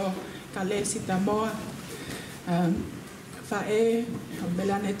ko ka lesi tamoa whae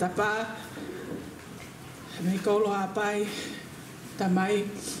melane tapa me kolo apai tamai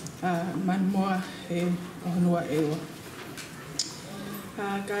manmoa e honua ewa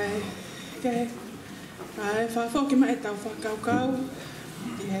kai whafoki mai tau whakaukau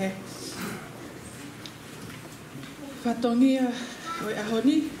e whatongia o e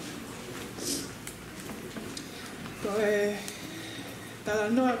ahoni, ko e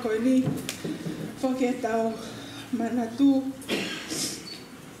talanoa koe ni, whoki e tau manatu,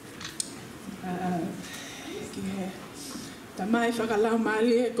 ki he tamai whakalau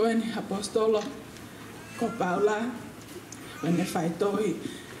maali e koe ni apostolo, ko Paula, ne whaitohi,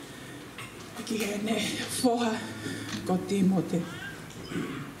 ki he ne whoha ko Timote.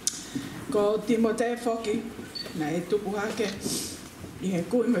 Ko Timote whoki, na e tupu hake i he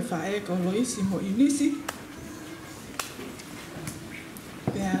kui me whae ko Loisi mo Inisi.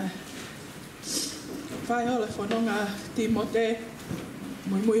 Pea whae ole whanonga Timote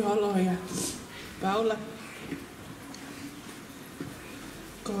mui holo ia Paula.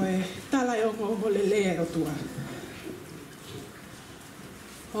 Ko e tala e ongo le lea o tua.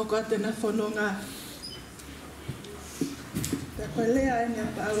 Hoko atena whanonga pea koe lea e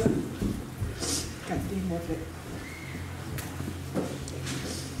mea Paula ka Timote.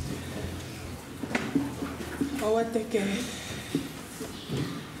 Oa te ke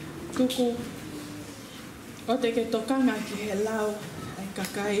tuku, o te ke tokanga ki he lau ai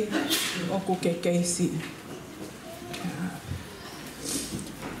kakai o ku ke keisi.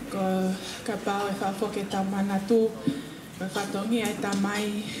 Ko ka pao e whafoke tau manatu, ko whatongi ai ta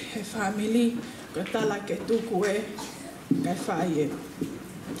mai he family, ko tala ke tuku e kai whai e.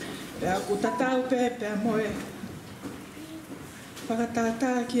 Pea ku tatau pe moe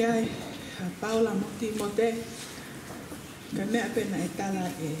whakatata ki ai Paula mo Timote. Ka mea pena e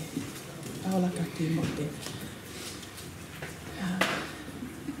tala e Paula ka Timote.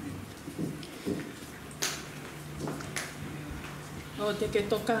 O te ke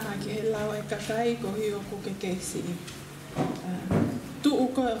tokanga ki he lau e kakai ko hi o ku ke kesi. Tuu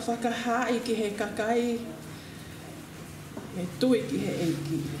ko e whakahai ki he kakai e tui ki he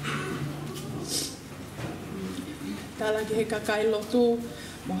eiki. Tala ki he kakai lotu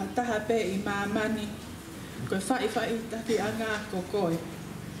mo hataha pe i mamani ko e whai taki anga ko koe.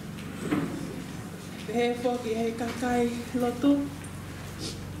 He fo ki he kakai lotu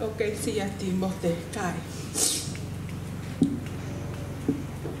o ke siati mo te kai.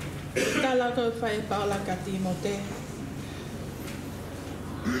 Tala ko whai Paula ka Timote.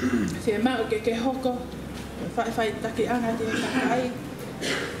 Whia mau ke hoko, whai taki anga te kakai.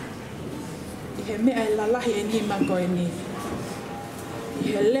 I he mea e lalahi e ni mako e ni. I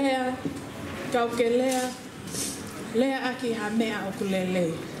he lea, kau ke lea aki ha mea o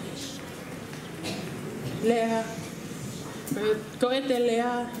kulelei. Lea, ko e te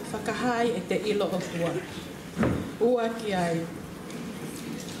lea, whakahai e te ilo o kua. Ua ki ai.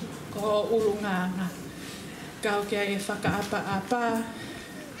 Ko ulunganga. Kau ke ai e whakaapa-apa.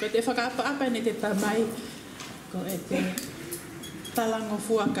 Ko te whakaapa-apa ne te tamai. Ko e te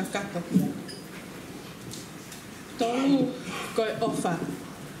talangofua kakato. Tolu ko e ofa.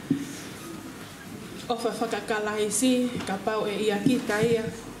 Ofa whakakalahisi, ka pau e ia kita ia.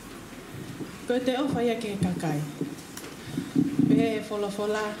 Ko te ofa ia ke kakai. Pe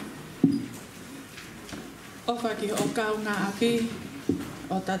folofola. Ofa ki o kau ngā api.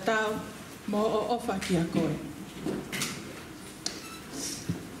 O tatau, mo o ofa ki a koe.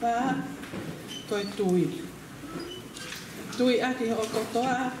 Wha, koe tui. Tui aki o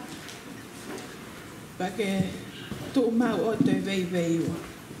kotoa. Pake tu mau o te vei ua.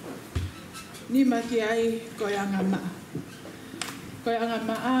 Nima ki ai koe anga maa. Koe anga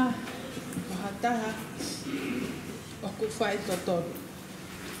maa, ko hataha, o ku whai totoru.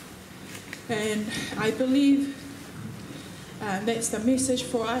 And I believe that's the message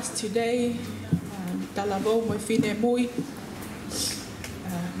for us today. Talavo mo fine mui.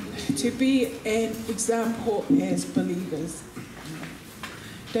 To be an example as believers.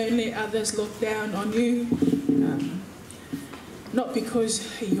 Don't let others look down on you. Not because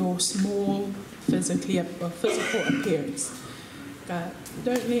you're small physically or physical appearance.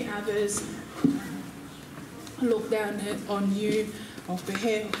 Don't let others look down on you. O ke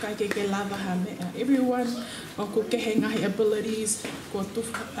he, kai ke lava ha mea. Everyone, o ko ke he ngahi abilities, ko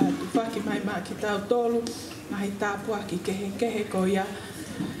tufaki mai maa ki tau tolu, ngahi tāpua ki ke he ko ia.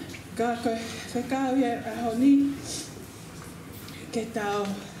 Ka koe whekau ia ahoni, ke tau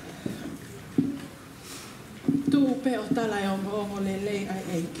tū pe o tala e ongo lelei ai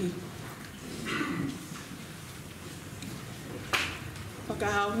eiki.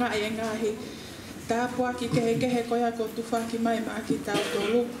 Whakahau ngai e ngahi, tāpua ki kehe koia ko tufaki mai maa ki tau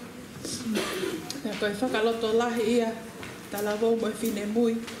tolu. Nā koe whakaloto lahi ia, tala wau mo fine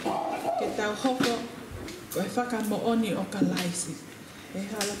mui, ke tau hoko, koe whakamooni o ka laisi. E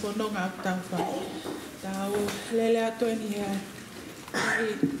hala pononga au tau whai. Tau lele atueni ia,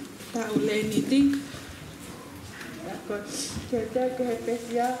 tau leni ti. Nā koe ke he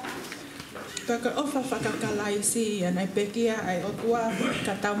pekia, Taka ofa whakakalaisi ia nei pekia ai o tua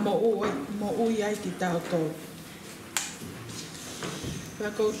ka tau mo ui ai ki tau tō.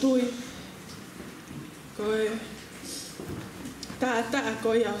 Kautui, koe tātaa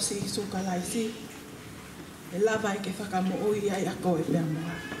koe au si sukalaisi. E lava i ke whakamo ui ai a koe pia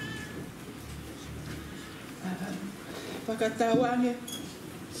moa. Whakatawange,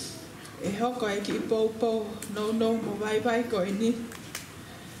 e hoko ai ki pou no mo vai koe ni.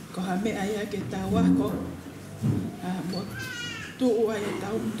 Ko ha mea ia ke tau ako, mo tuu ai e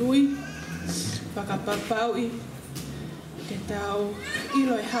tau tui, whakapapau i, ke tau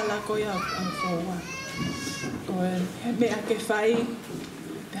ilo e hala koe au whaua. Ko he mea ke whai,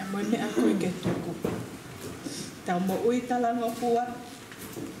 pia mo mea koe ke tuku. Tau mo ui talango pua,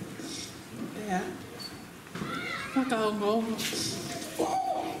 pia whakaongo.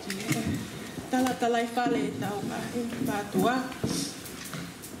 Talatalai whale e tau mahi, pātua.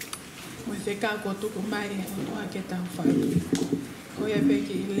 Mo te kā ko tuku mai e o toa ke tau whai. Ko ia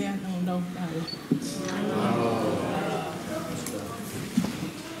peki i lea nau nālo.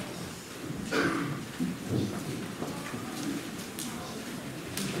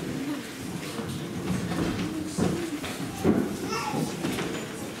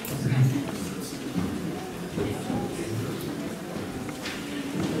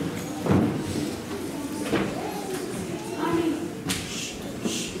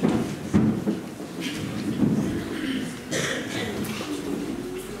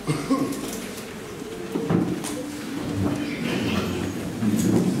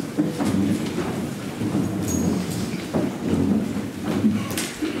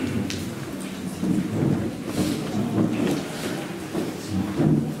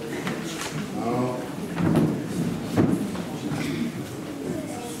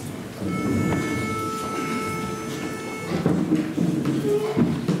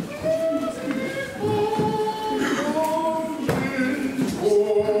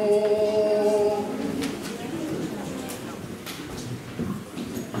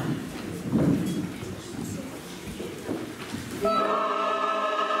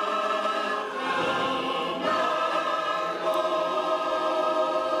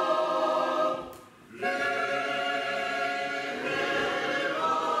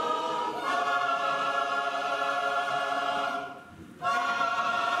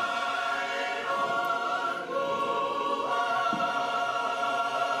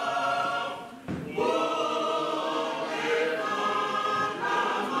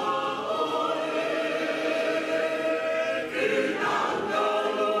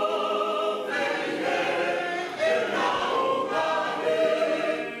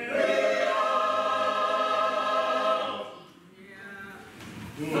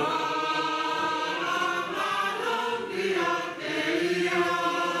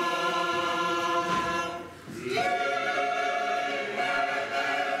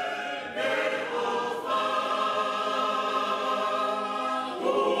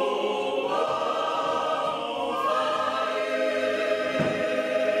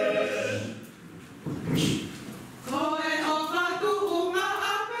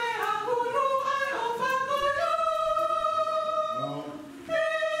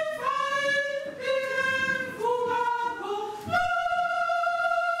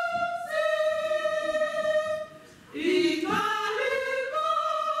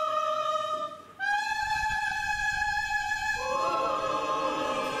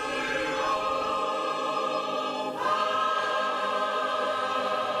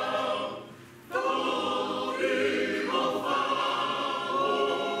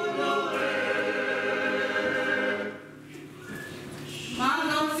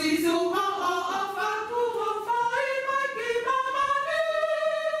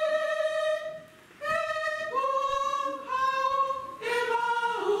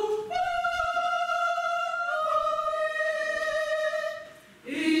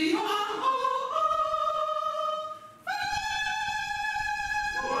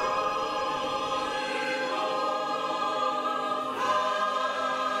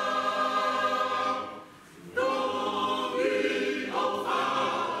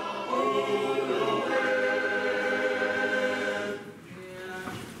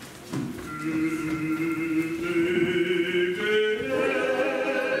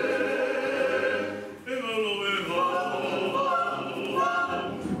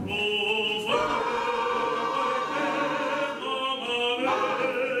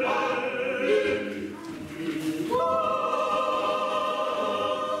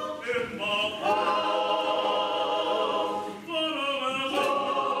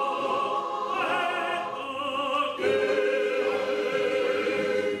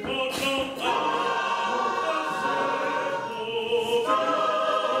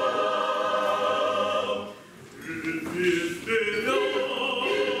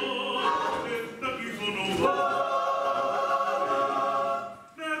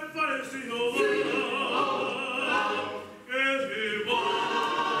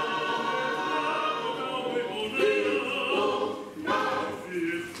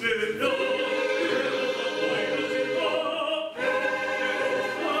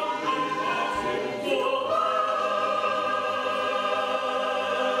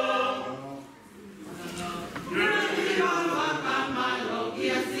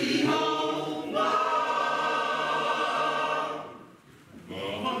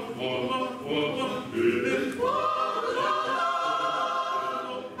 Oh!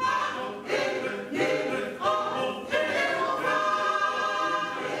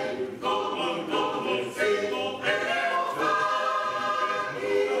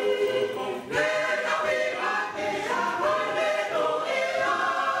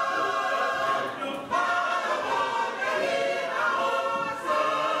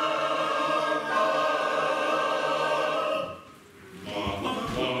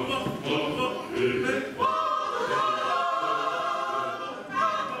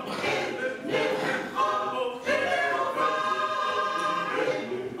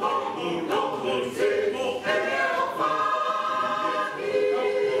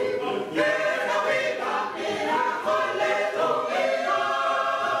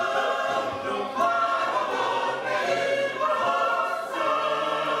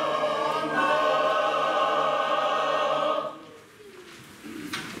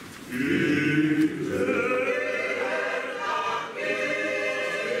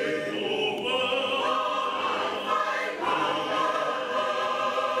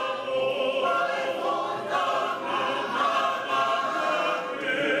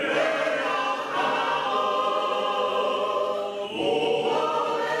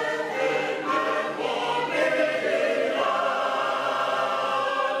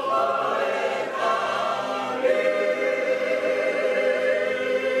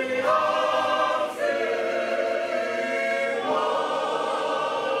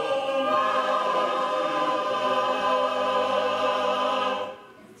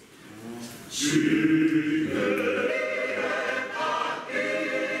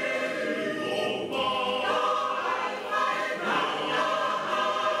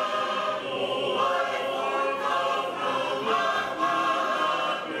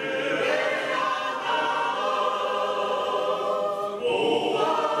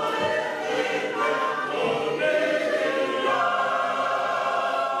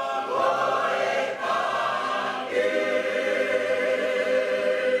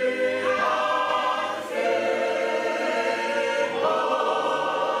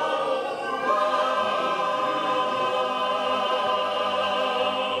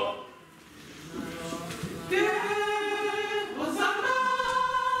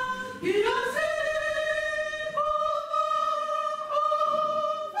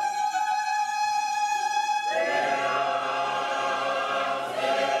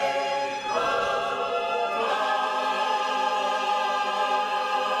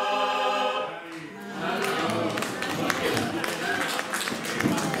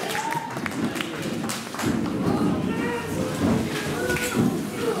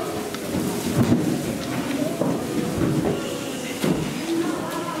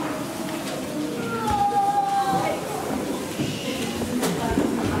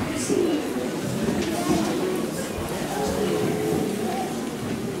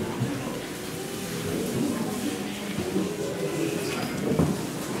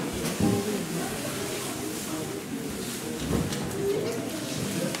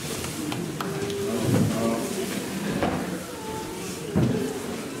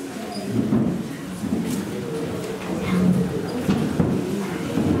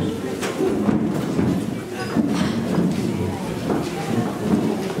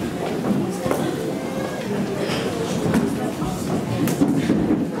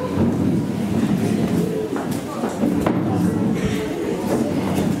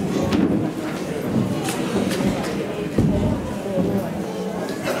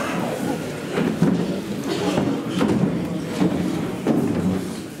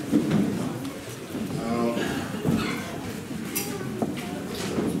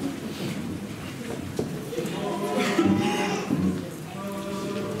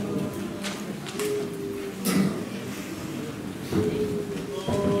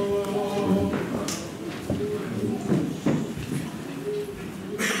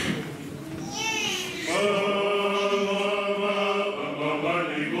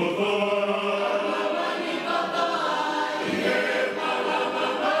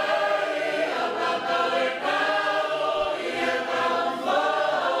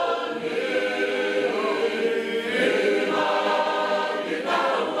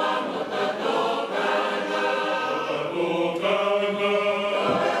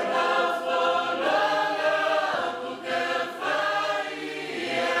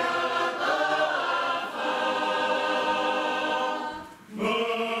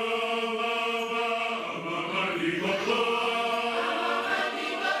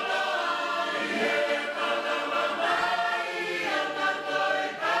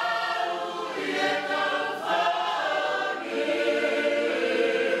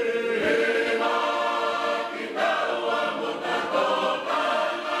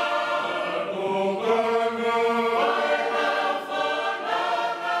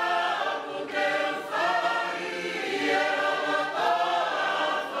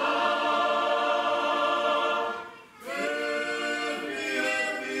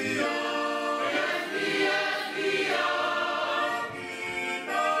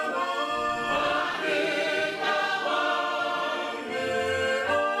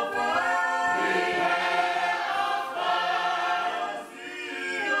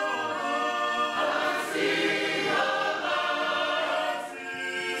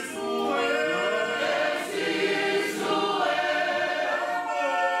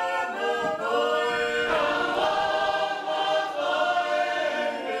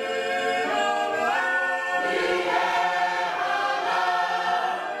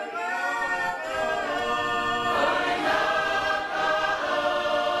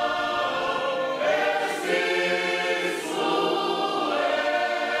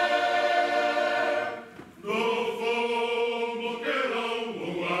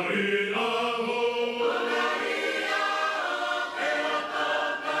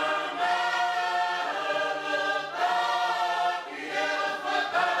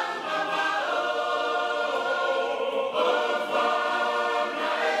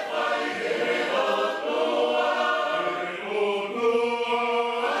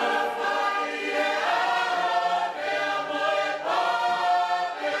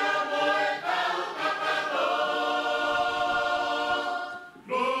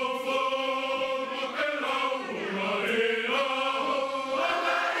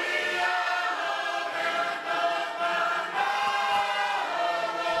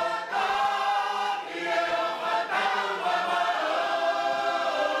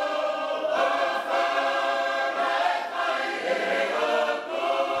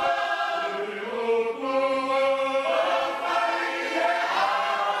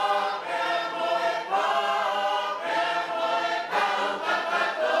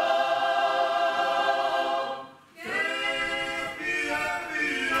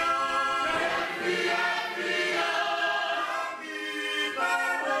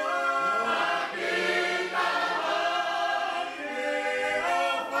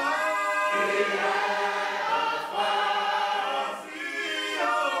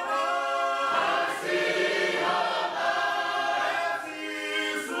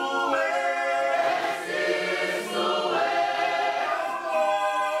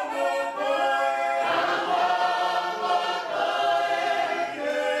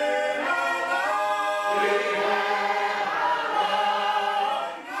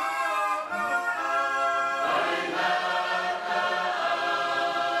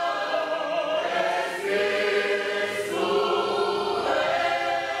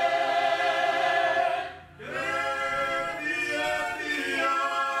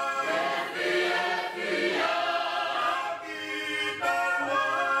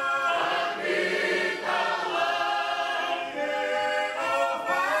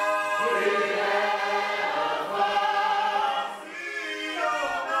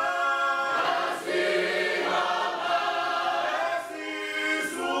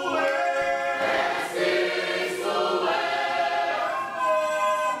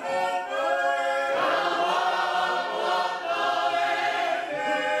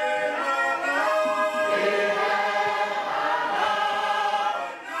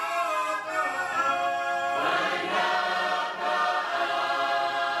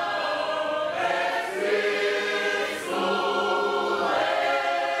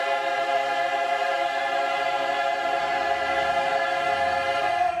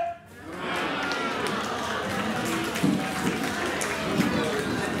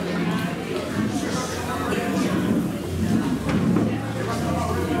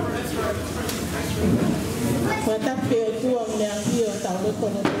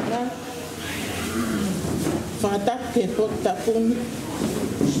 kono tona. Whātap ke potapuni.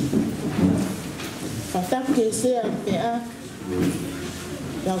 Whātap ke sea pea.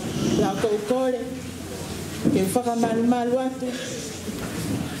 Lau koukore. Ke whakamalu atu.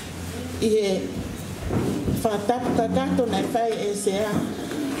 I he whātap kakato nai whai e sea.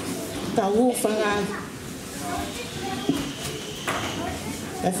 Ka wu whangai.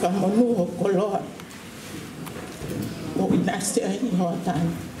 E whamonu ho koloa. O inase ai hoa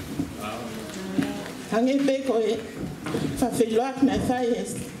tāna. Hange pe ko e whawhiloak nai whai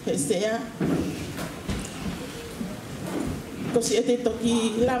he sea. Ko si e te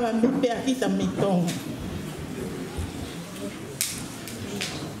toki lava me pea kita me tonga.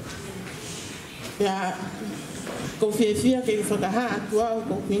 Pea ko whiawhia ke whakaha atua o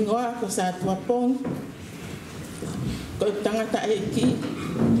ko pingoa ko sa atua pong. Ko tangata e ki.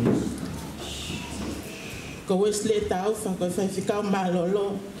 Ko Wesley tau wha ko whaiwhikau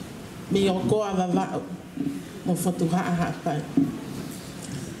malolo. Mi o koa wawao. Mo whatuhaa hapai.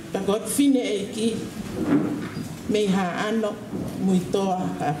 Pa ko whine e ki. Me ha ano mui toa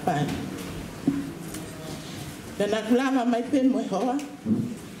hapai. Tana kulama mai pe mo hoa.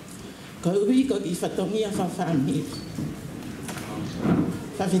 Ko ui ko ki whatongia whawhami.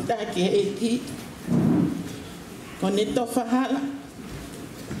 Whawhitaki e ki. Ko ne to whahala.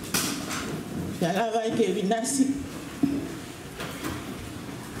 Pia lawa ke winasi.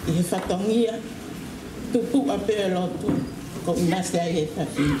 I he whatongia. Tupu a pe lotu. Ko winasi a e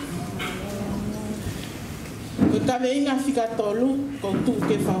tawhi. Ko kawe inga whika tolu. Ko tu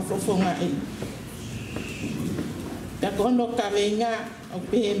ke whawhofonga e. Pia kono kawe inga o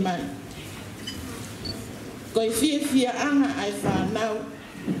pe mai. Ko i whia anga ai whanau.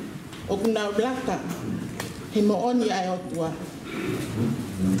 O kunau laka. Heamoni ai otua.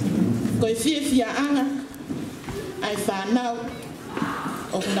 Ko i whia anga ai whanau.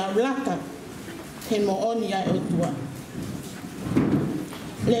 O kunau laka. Heamoni ai otua.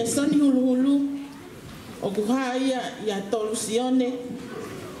 Le soni hulu hulu. O kuhaa ia tolu sione.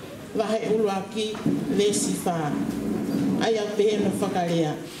 Wahe ulu aki lesi whaa. Ai a pehe no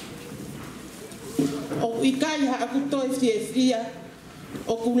whakarea. O ikai ha aku toi whia.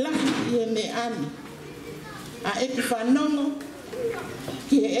 O kulahi i e me ani. A eku whanongo.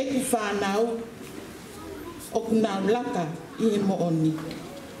 Ki he eku whanau. O kunau laka i he mooni.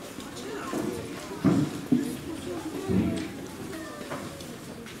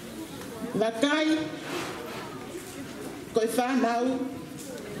 Wakai. Koi whanau.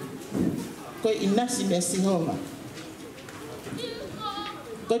 Koi inasi me sihoma.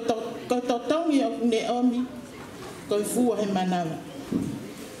 Ko totongi o kune omi, ko fua he manawa.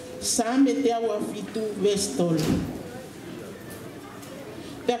 Same te awa fitu westolu.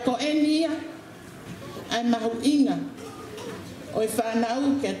 Pea ko enia, ai mahu inga, o i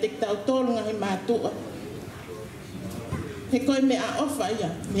whanau ke te tau tolunga he mātua. He koe me a ofa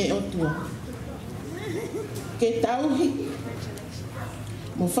ia, me otua. Ke tauhi,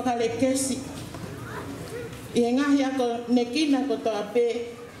 mo whakalekesi, i he ngahi ako nekina ko toa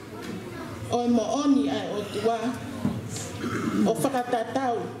pē, o i mooni ai o tua, o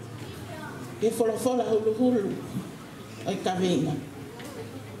whakatatau, e wholofola hulu hulu, o i kawenga.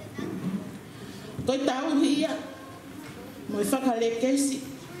 Ko i tauhi ia, mo i whakalekesi,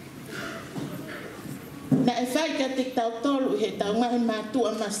 na e whai ka te tau tolu he tau ngahi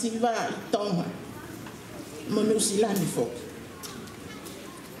mātua masiwa i tonga, Monu silani foki.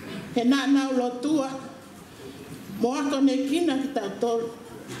 He nā nau lotua, mo ako ne kina ki tau tolu.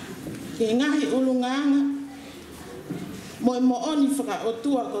 Ke ngahi ulunganga. Mo e mooni whaka o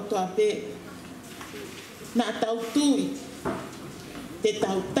tua ko toa pē. Nā tau tui. Te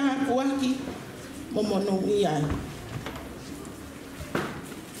tau tāku aki. Mo mono iai.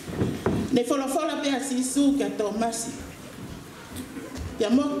 Ne wholofola pēa sisu kia tō masi. Pia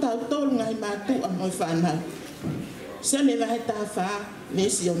mo tau tolu ngahi mātua mo i whanau. Sene wahe tā wha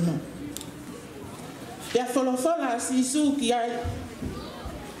vesi o no. Pea wholofola sisu ki ai.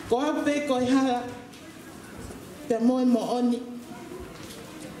 Ko ape ko i hala. Pea moe mo oni.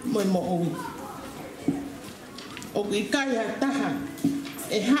 Moe mo ui. O ki kai ha taha.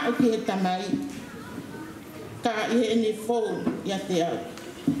 E hao ki he tamai. Ka i he ne fōu ia te au.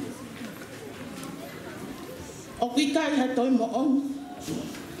 O ki kai ha toi mo oni.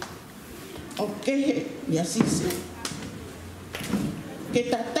 O kehe ia sisi. Ke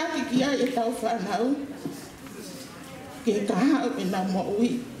tataki ki ai e tau whanau. Ke ka hao e nā mo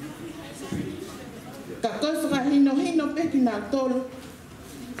ui. Ka koe whakahino hino peki nā tolu.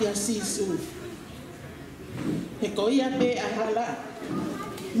 Kia sisu. He ko ia pe a hala.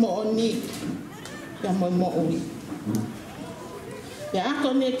 Mo oni. Kia mo ui. Pea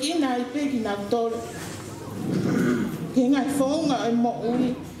ako ne kina I pe ki nau tolu. Ke ngai whaunga e mo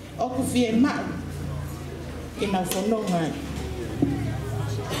ui o ku fie mau. Ke nau whanonga ai.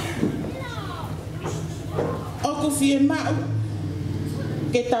 O ku fie mau.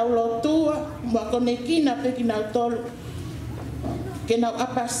 Ke tau lotua. Mua ko ne kina pe ki nau tolu. Ke nau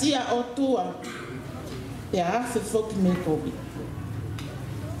apasia o tua. Pea afe foki me kobi.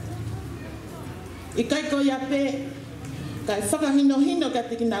 I kai ko ia pe. Kai whakahino ka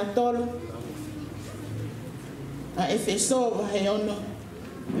te ki nau tolu. A efeso wa he ono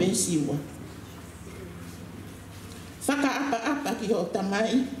vesiwa. Whaka apa ki ho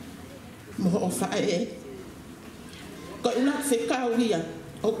tamai. Mo o whae. Ko ula whekau ia.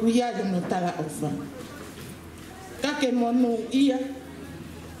 O kuia no tala ofa. Ka ke monu ia.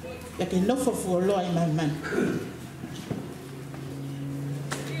 Ya ke nofo fuoloa I mamani.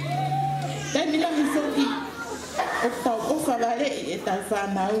 Tei mila hi foki. O tau ofa wale I e tau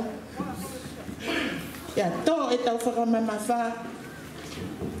whanau. Ya to e tau whakamama wha.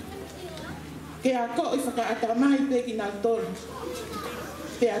 Ke a ko I whakaatamai pe ki nau tolu.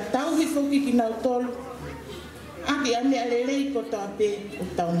 Pe a tau hi foki ki nau tolu. Aki ane alelei ko toa pe o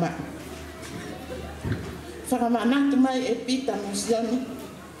tau maa. Whakamanatu mai e pita mosioni.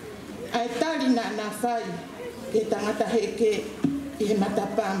 Ai tali na whai ke tangata heke I he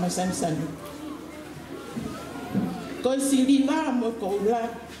matapā masansani. Ko siri wā mo ko ula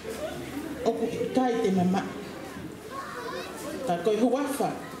o ku kai te mama. Ka koe huafa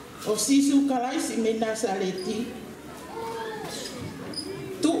o sisu kalaisi me Nasareti.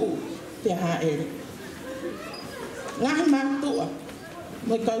 Tuu te haere. Ngahi mātua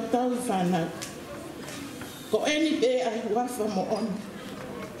mo kautau whanau. Ko eni pe ai huafa mo onu.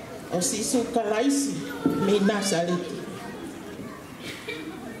 O sisu kalaisi me Nasareti.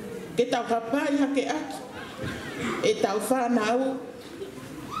 Ke tau hapai hake aki. E tau whanau.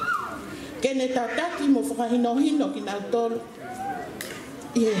 Ke ne tau taki mo whakahino ki nau tolu.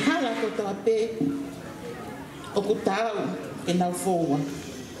 I he hala ko toa pe. O ku tau ke nau fōua.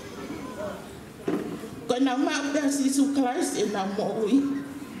 Ko nau mau pia sisu kalaisi e nau mo'ui.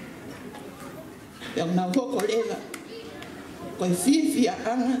 Pia nau hoko lewa. Ko I fifia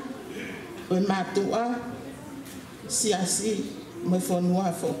anga. Ko I mātua. Siasi. Mo I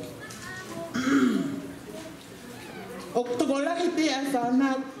whanua foki. O tokolahi pe ai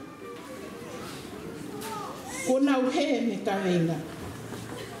whanau. Ko nau he me kawenga.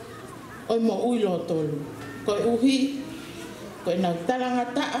 O mo ui lo tolu. Ko uhi. Ko nau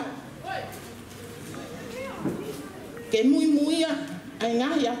talangataa. Ke muia. Ai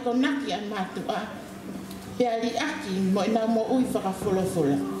ngahi ako naki ai mātua. Pe ali aki mo nau mo ui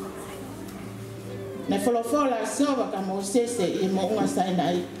whakawholofola. Na wholofola sowa ka mo sese I mo unga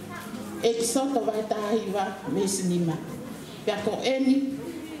saina ai. E ki soto vai tahi wa me sinima. Pea ko eni.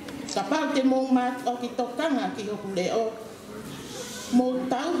 Ka pau te mō māt o ki tokanga ki hoku leo. Mō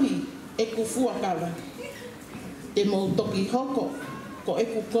tauhi e kufua kawa. Te mō toki hoko. Ko e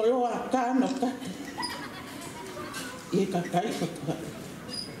kukoloa kāno kate. I e kakai kotoa.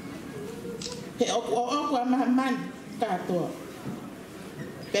 He oku o oku a mahamani kātoa.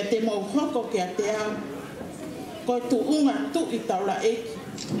 Pea te mō hoko ki a te au. Ko e tu unga tu I taula eki.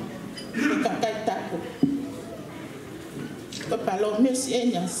 Ke kakai tako. Ko palo mesi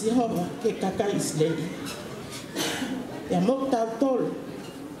enya si hova ke kakai isleli. Ya mo tau tolu.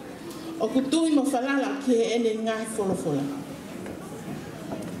 O kutui mo falala ki he ene ngai folofola.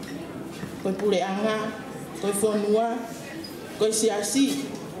 Ko pule anga, ko fonua, ko siasi,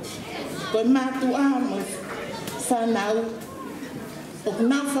 ko matua mo whanau. O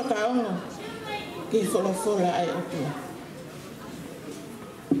kunau whakaongo ki folofola ai otua.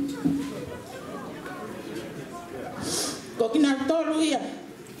 Ko kina tolu ia.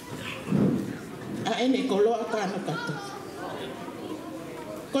 A ene ko loa kāno kato.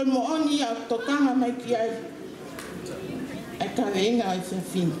 Ko mo oni ia tokanga mai ki ai. Ai kawenga ai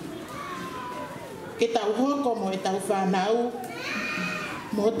whiawhina. Ke tau hoko mo e tau whanau.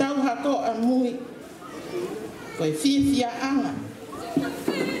 Mo tau hako a mui. Ko e whiawhia anga.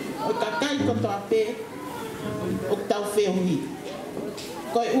 O kakai ko toa pe. O tau whiahui.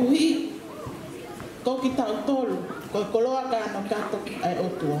 Ko e uhi. Ko ki tau tolu. Ko koloa kāno kato ai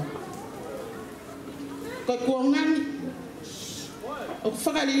otua. Ko kuongani. O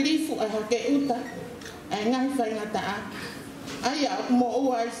whakaririfu ai hake uta. Ai ngai whaingataa. Ai a mo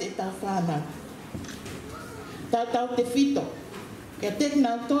ua ai se tau whanau. Tau te whito. Kia te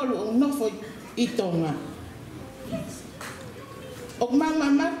nau tolu o nofo I tonga. O mama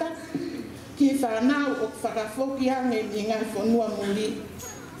mata. Ki whanau o whakafoki ange ni ngai whanua muli.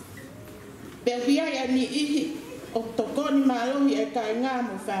 Pea hiai ani ihi. o tokoni malohi e kai ngā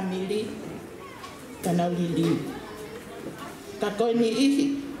mo family kana ulili. Ka koe ni ihi.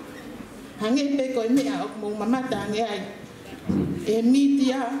 Hange pe koe mea o mo mamata hange ai. E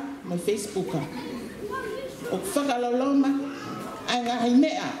media mo Facebooka. O whakaloloma ai ngā hai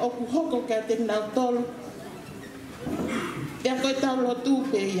mea o ku hoko ka te nau tolu. Pea koe tau lo tū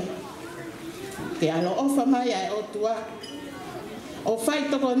pe ia. Ke alo ofa mai ai o tua. O whai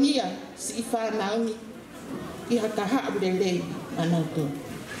toko nia si i whānaungi. I haka hau lelei anau tō.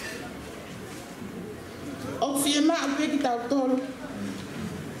 O whia maa upe ki tau tōru.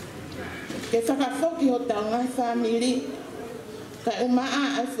 Ke whakafoki ho tau ngai whamiri. Kai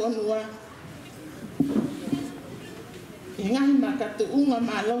umaa ai whanua. E ngahi makatu unga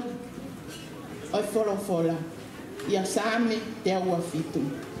malo. Oi wholofola. Ia sāme te aua fitu.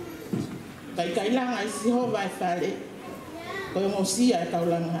 Kai langa i sihova e whare. Koe ngosia e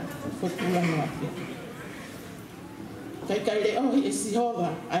kaulanga. Whotulanga ake. Kai le ohi e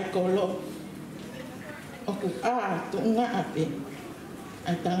sihova ai kolo. Oku tu unga ape.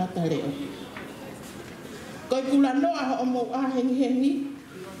 Ai tangata leo. Koe kula noa ho mo hengi hengi.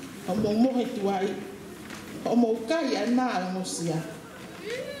 Ho mo mohe tuai. Ho mo kai ai maa ngosia.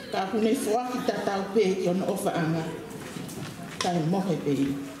 Ka kune fuaki tatau pe ki ona ofa anga. Kai mohe pe.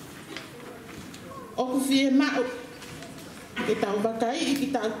 Oku fie mao. Ke tau bakai i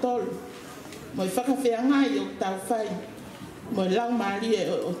ki tau tolu. Moi whakawhea ngai o tau whai. Moi lau maari e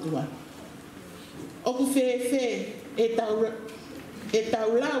o tua. Oku whee e tau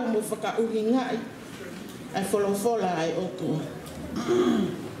lau mo whakauhi ngai. Ai wholofola ai o tua.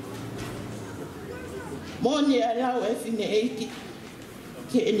 Moni e lau e whine eiki.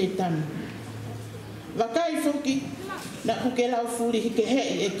 Ke ene tamu. Wakai whoki na kuke lau furi hike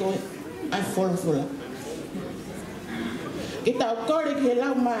hei e koe. Ai wholofola. Ke tau kore ke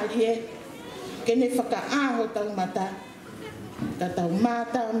lau maari e. Ke ne whakaaho tau mata. Ka tau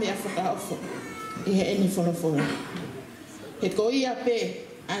mata mea whakaofo. I he ene wholofola. He ko ia pe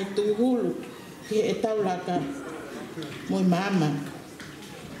ai tuhulu. Ke e tau laka. Moi mama.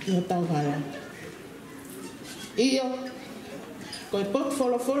 Ki ho tau hala. Iyo. Ko e pot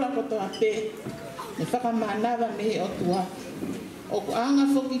wholofola ko toa pe. Ne whakamanawa me he o tua. O ku anga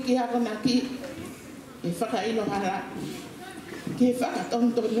whoki ki hako na ki. E whakailo hala. Ke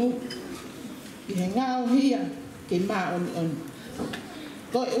whakatontonu. I he ngāo hia. Ke maa oni oni.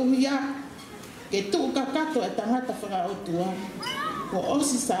 Ko e uhia. Ke tuu kakato e tangata whakaotua. Ko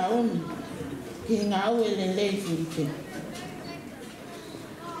osi sa oni. Ke he ngāo e lelei whiripe.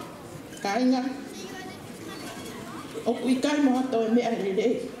 Ka inga. O kui kai mo hato e mea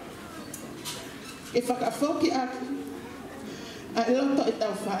lelei. E whakawhoki aku. A loto e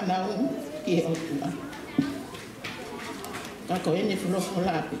tau whanau ki e otua. Ka ko ene whulofo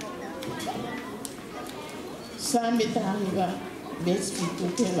lapi. Sāme tāhiwa beski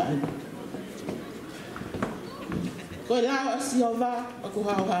tuke wale. Ko e lau asi o wā o ku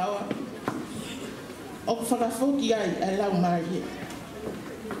hau hawa. O ku whakawhoki ai a lau marie.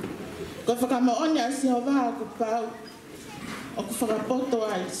 Ko whakamaone asi o wā o ku pau. O ku whakapoto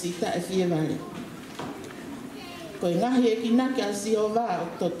ai si ta e fie wale. Ko e ngahi e kinake asi o wā o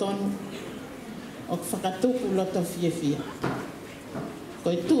totonu. O ku whakatuku loto fie fie. Ko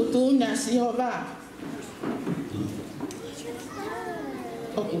e tūtūne asi o wā.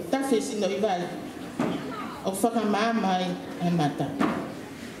 O ku tawhi sino i wai. O ku whakamāmai e mata.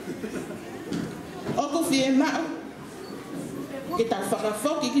 O ku fie mau. Ki tau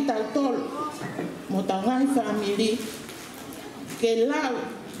whakawhoki ki tau tolu. Mo tau ngai whamiri. Ke lau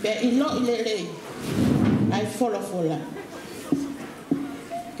pe ilo i lelei. Ai wholofola.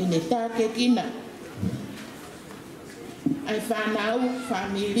 Ke ne tā ke kina. Ai whanau,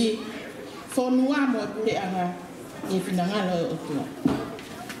 whamiri. Whonua mo e pule anga. E whinangalo e otua.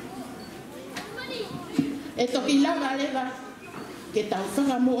 E toki lava lewa. Ke tau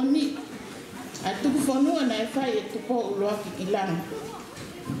whakamoni. A tuku whonua na e whai e tupo uloa ki langa.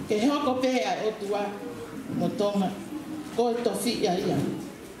 Ke hoko pēa e otua. Mo tonga. Ko e tofi ia ia.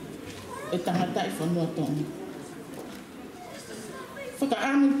 E tangata i whanua tonga.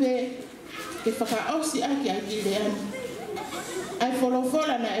 Whakaamu pē. Ke whakaosi aki a ki leani. Ai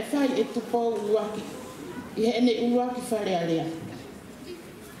wholofola na e whai e tupo uruaki. I hene uruaki whare alea.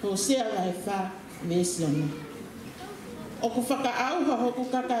 Ho sea la e wha mesiona. O ku whakaauha hoku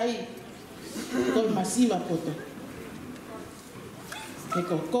kakai. Koe masiwa poto. He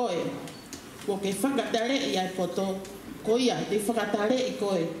ko koe. Ko ke whakatare i ai poto. Ko ia te whakatare i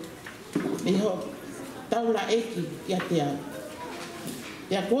koe. Me ho taula eki i a te au.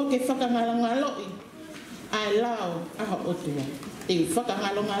 Ia ko ke whakangalangaloi. Ai lao aho otua. Te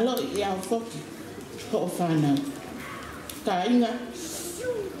whakangalangaloi i au whoki. Ho o whanau. ka inga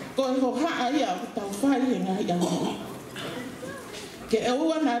ko ho ha ia o tau whai he ngai au. Ke e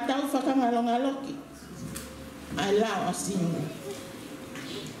ua nā tau whakangalongaloki, ai lao a singa.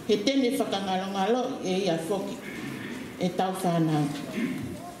 He tene whakangalongalo e ia whoki, e tau whanau.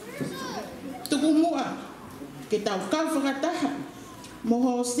 Tuku mua, ke tau kau whakataha, mo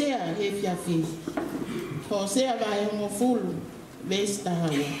Hosea he whiawhi. Hosea vai hongo fulu, vesi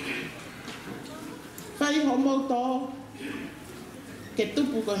tahaua. Whai ho mauto, ke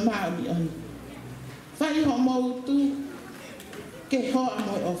tupu koe maori oni. Whai ho mautu, ke hoa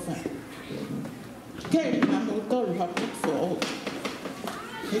moi ofa. Keri ma mautolu haput fo o.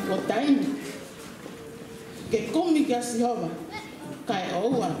 He ko taini. Ke kumi kia sihova, kai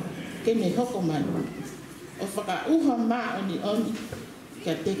oua, ke me hoko mai. O whaka uha maa oni oni,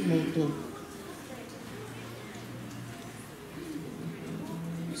 kia tek mautolu.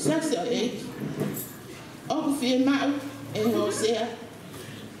 Siasi o eiki. Oku fie mau e Hosea.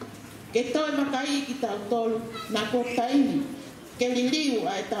 Ke toi makai ki tau tolu, na ko taini. Ke liliu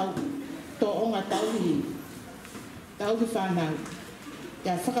ai tau to onga tau hi. Tau hi whanau.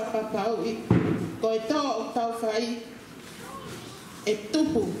 Kia whakapapau i. Ko e tō o tau whai. E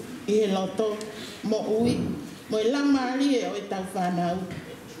tupu i he loto. Mo ui. Mo e lamari e o e tau whanau.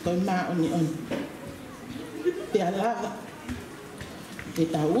 Ko e maa oni oni. Pea lava. Ke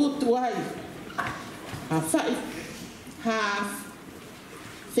tau utu ai. Ha whai. Ha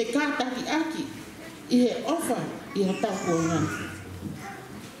whekataki aki. I he ofa i ho tau kuongana.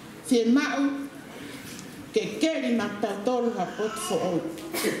 Fie mau ke keri ma tau tolu ha potu fo o.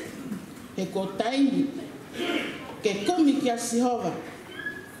 He ko taini. Ke kumi kia sihova.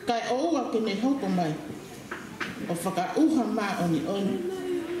 Kai oua ke ne hoko mai. O whaka uha maa oni oni.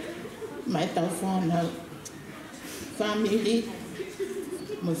 Mai tau whanau. Family.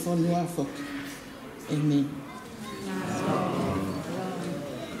 Moi whanua foki. Amen.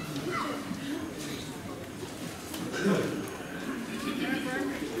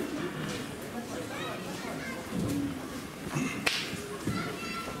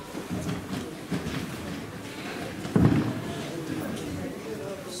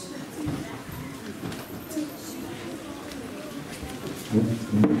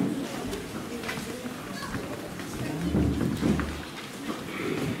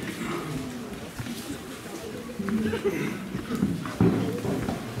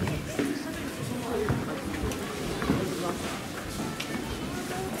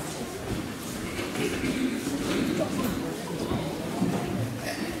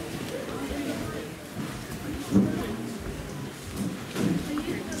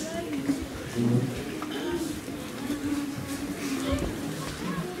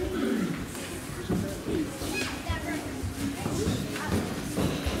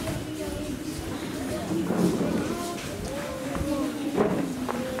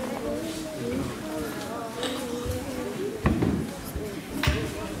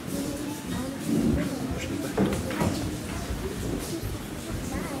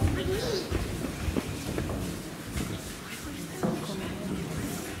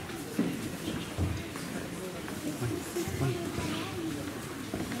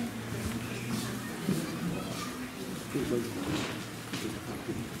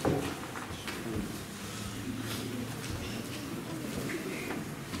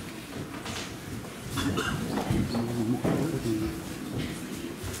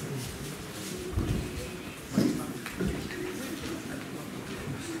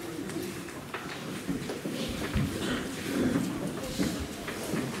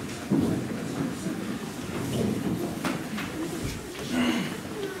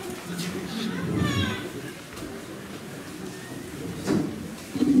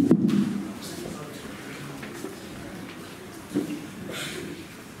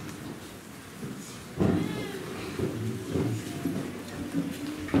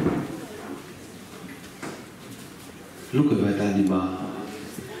 Luka vai tani ma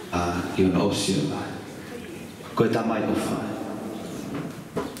a ki ona osia vai. Ko ta mai o fa.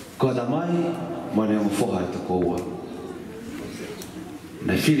 Ko ta mai mo ne o foha to ko wa.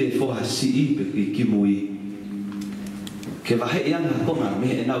 Na file foha si I pe ki mui. Ke va he yang ko na me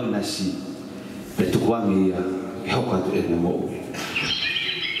e na una si. Pe tu kwa mi ya e ho ka tu e mo.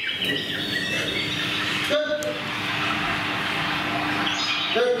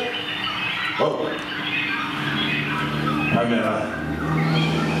 Oh. Amera.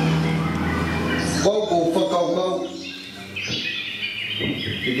 Kau whakau.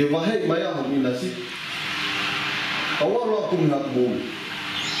 Ke wahei mai aha mi nasi. Awara kum nak mo.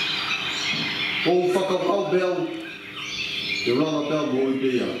 Kau whakau bel. Ke rana pēr mo I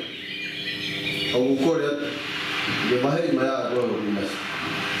pēia. Au kore Le mahei mai a ko ni mas.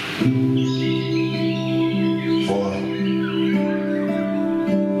 Foa.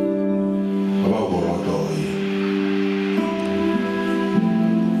 Aba ko roto i.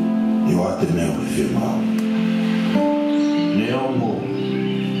 I wa te me o firma. Ne ongo.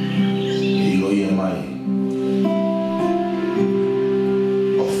 I lo ia mai.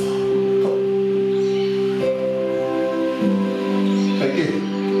 Ofa. Ake.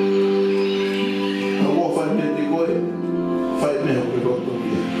 Awo fa me te ko e. Fa me o roto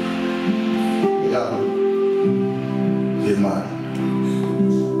i. Ya. Firma.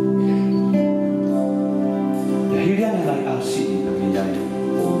 Hiriana lai au si i minai.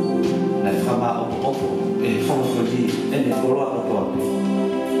 Nai whama opo e whakakoti e ne koroa opo ape.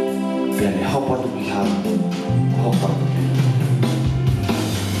 Pea ne haupatu ki hama. Haupatu ki.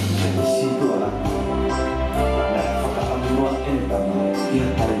 E ne situ ala. Nai whakaamunua e ne tama i a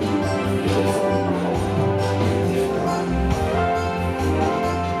tare ni e te whakamunua.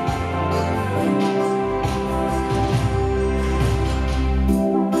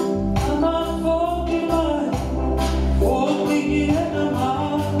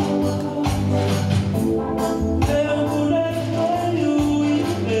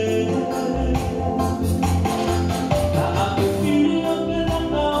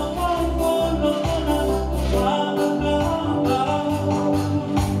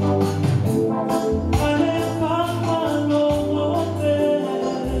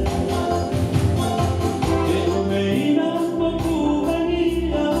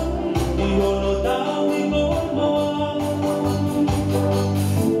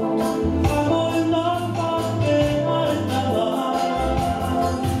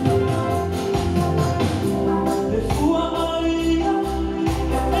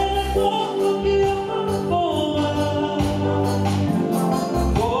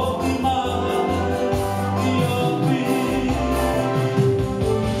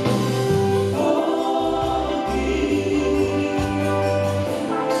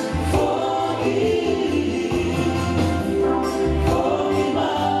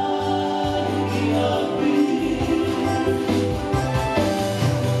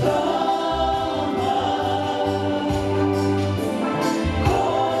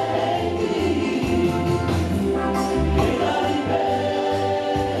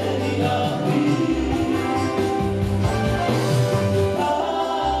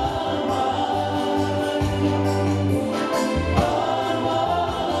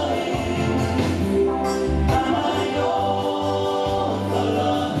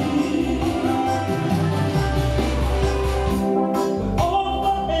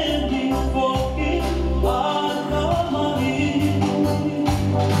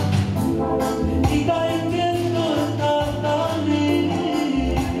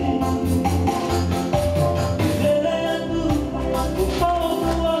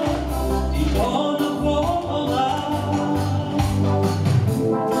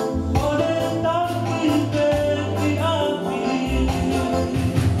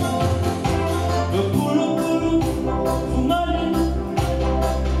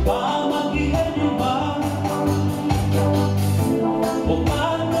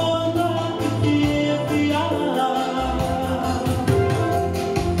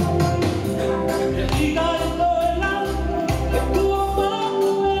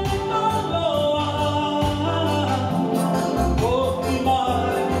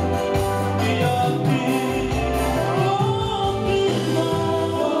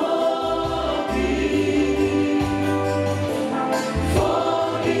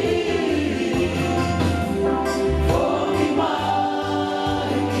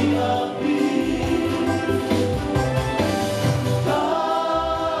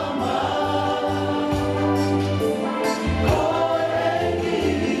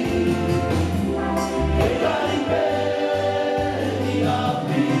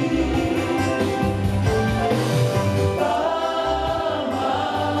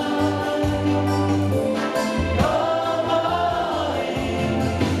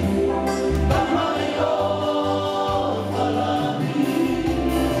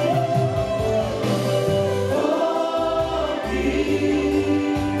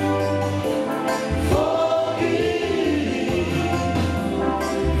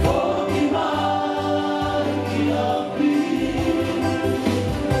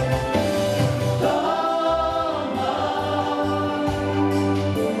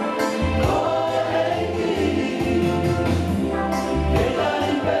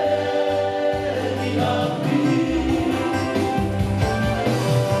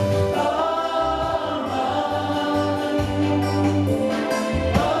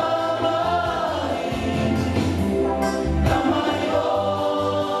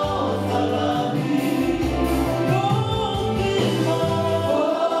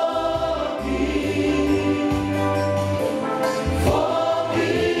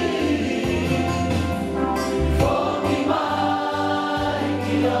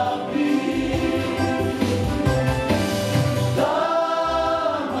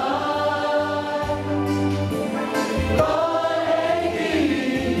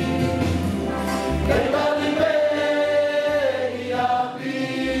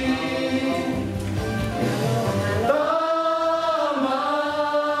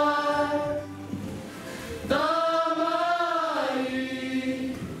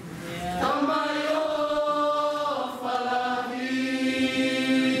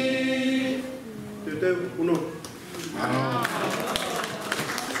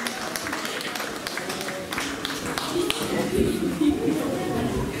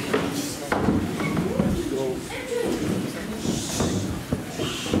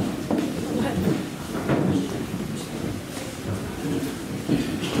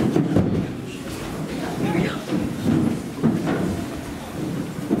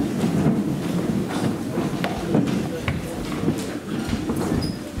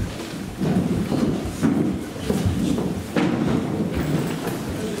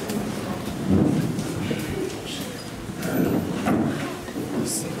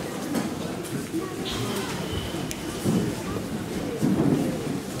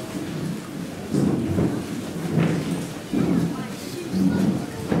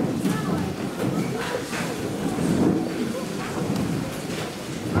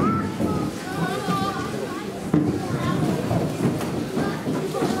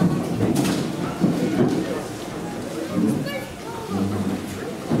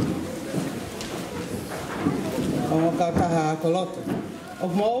 Kautaha Akolotu. O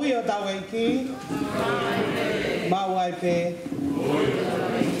mo'i o tau e ki. Mau ai pe.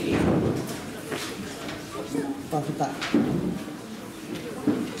 Pawhita.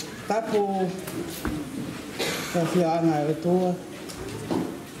 Tapu ka whianga e tua.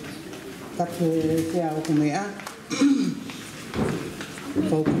 Tapu e whia o kumea.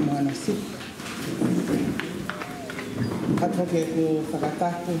 Fauku mana si. Tapu ke ko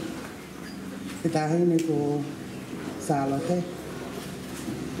whakatapu. Te tahine ko salote.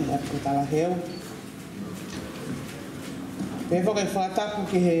 Ia ko tala heu. Te whaka i whatapu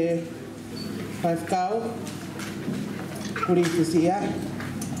ki he whaifkau. Kuri ki sia.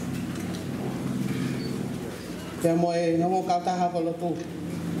 Te moe nongo Kautaha Akolotu.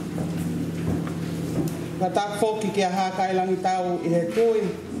 Whatapu whoki ki a hākailangi tau i he tui.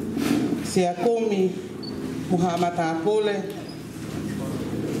 Sia kumi muha mata pole.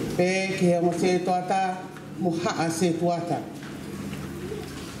 Pe ki he mo se tuata muha se tuata.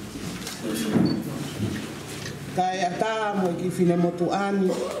 Kai ata mo ki fine motu ani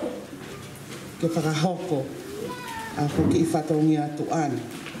ke whakahoko a hoki i whatongia tu ani.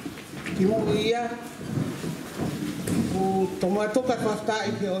 Ki mo ia o tomoa toka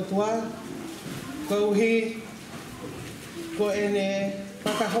whaftai ke o tua ko uhi ko ene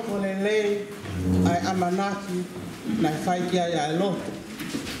whakahoko lelei ai amanaki nai whaikia ia e loto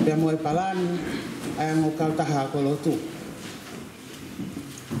pia mo e palani ai ango Kautaha Akolotu.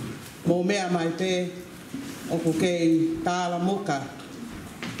 Mo mea mai te o ko kei tāla muka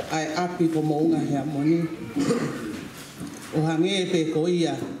ai api ko mounga Heamoni. O hange pe ko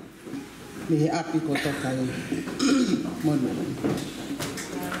ia ni he api ko toka i Monu.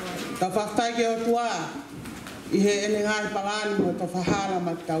 Ka whaftai ke o tua i he ene ngai palani mo to whahala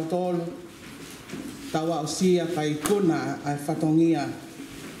ma tau tolu. Tau au sia kai kuna ai whatongia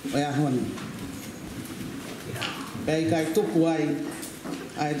o e ahoni. Pei kai tuku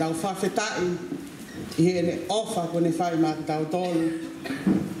ai tau whawhetai i he ne ofa ko ne whai mā tau tolu.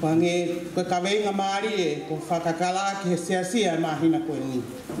 Pange ko ka venga maari e ko whakakala ki he Siasi ai mahina koe ni.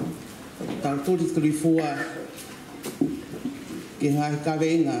 Tau turi fua ki ngai ka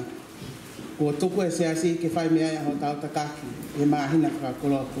venga. Ko tuku e Siasi ki whai mea ho tau takaki e mahina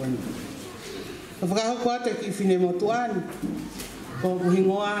whakakoloa koe ni. Ko whakahoko ate ki whine motuani. Ko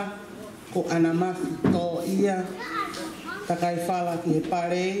kuhingoa ko anamafi tō ia. Takai whala ki he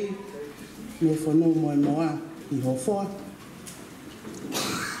parei. Me whanu moe moa i hofoa.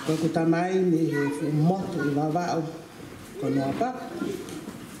 Ko kutamai me he motu i wawao ko noa pa.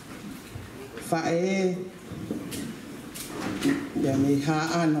 Whae ia me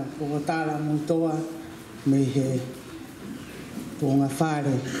ha ano ko tala mutoa me he tōnga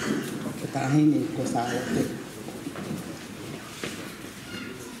whare ko tahine ko salote.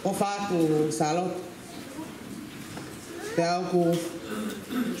 O whātu salote. Te au ko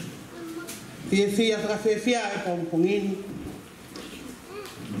Fia e pongini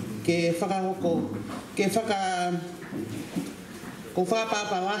ke whakahoko ke ko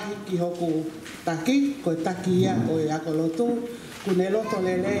whakapapalahi ki hoko taki ko taki ia o e Akolotu kune loto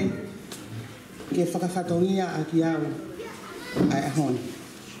lelei ke whakawhatongia a ki au ai ahoni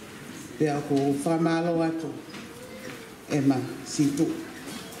pea ko whamalo atu e ma situ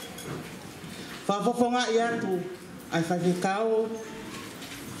whafofonga i atu ai whakikau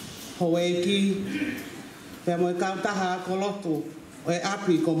Hoeki, pia mo e Kautaha Akolotu o e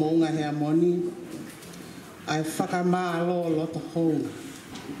api ko mounga Heamoni ai whakamālo loto hounga.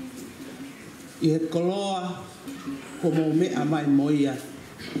 I he koloa ko mo mea mai moia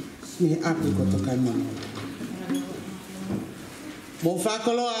ni he api ko tokai mono. Mo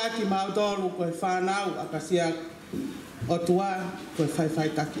whakoloa aki mautolu ko e whanau a kasia o tua ko e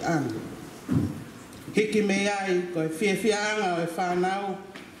whaiwhai taki anga. Hiki me ai ko e whia anga o e whanau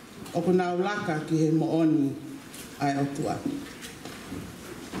o kuna ulaka ki he mooni ai o tua.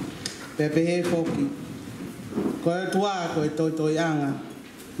 Pepe he foki. Ko e tua ko e toi anga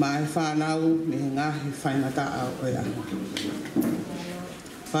ma e whanau me he ngahi whaingata o e anga.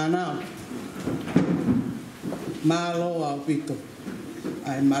 Whanau. Mālo au pito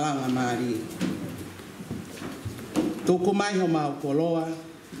ai malanga maari. Tuku mai ho mau koloa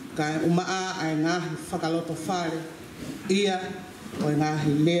ka umaa ai ngahi whakaloto whare ia o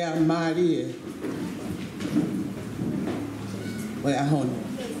ngahi lea maari e o e ahoni.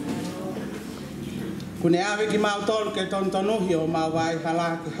 Kune awe ki mau tolu ke tontonuhi o mau vai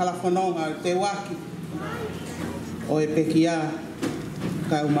halafononga o te waki o e pekia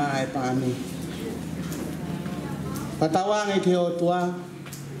ka umaa e pāmi. Patawange ki o tua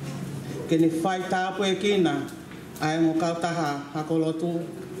ke ni whai tāpu e kina ai ngō Kautaha Akolotu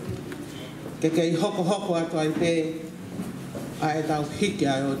ke kei hoko atu ai pē a e tau hiki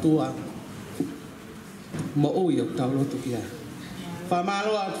ai o tua mo ui o tau lotu ki ai. Wha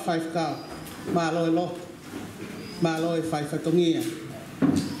malo atu whaifkau, malo e loto, malo e whaifatongia.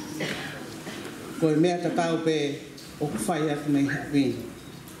 Koe mea ta tau pe o kuwhai atu nei hapini.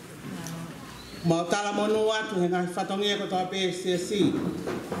 Ma o tala monu atu he ngai whatongia ko toa pe Siasi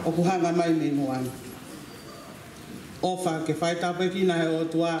o kuhanga mai me moana. Ofa ke whai tau pe kina he o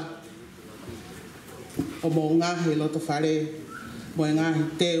tua o mo ngahi loto whare, mo ngahi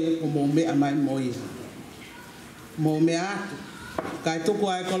teu o mo mea mai moi. Mo mea atu, kai tuku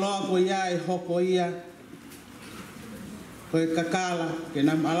ai koloa ko ia e hoko ia, koe kakala ke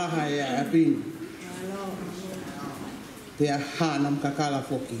nam alaha e a apini. Te a hānam kakala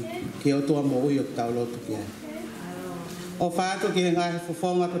foki, ke o tua mo ui o tau lotu ki ai. O whātu ki he ngahi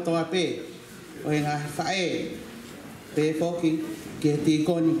fofonga ko toa pē, o he ngahi whae, pē foki, ki he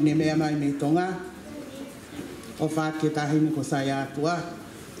tīkoni ne mea mai me tonga, o whāt ke tahini ko sai atua,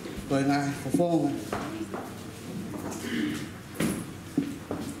 ko he ngahi fofonga.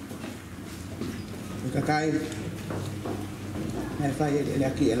 Kakai, nai whai e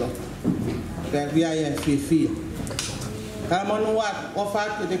lea ki e loto. Pea via e whiwhia. Ka monu atu, o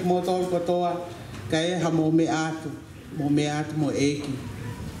whātu te kumotori kotoa, ka e ha mo me atu mo eiki,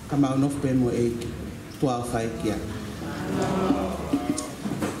 ka maunofu pe mo eiki, tua o whai kia.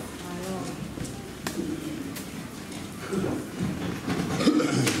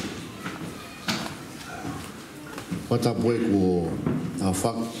 Pata poe ko a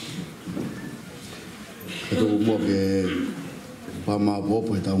whak, e tō mua ke pāma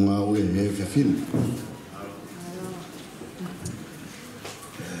popo e tau ngā ui e whiawhinu.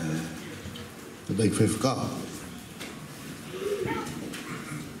 Dai whewhika.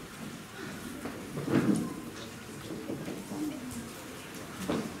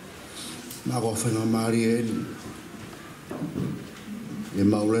 Nā kua whenua maari e ni. E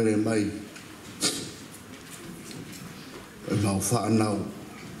maurere mai. E mau whaanau.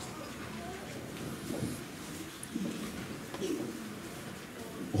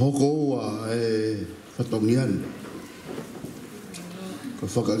 Hoko ua e whatongian. Ko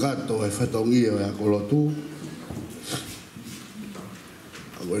whakagato e whatongia e Akolotu.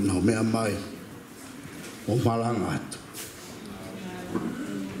 Ako e nao mea mai. O malanga atu.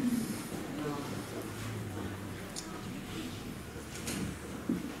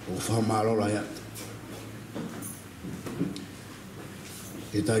 O whamarora e atu.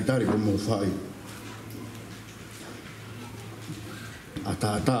 E taitari ko mo whai. A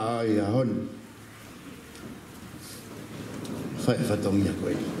tātā ai a honi. Whai whatongia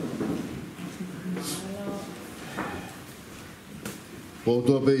koe. Po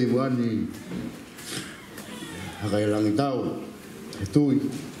tua pe i wani. Haka e langi tau. He tui.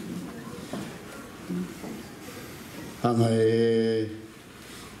 Hanga e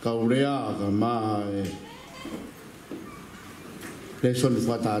kaurea ka maa e le soni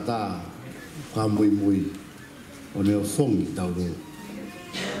whatātā. Ka mui mui. O neo whongi tau reo.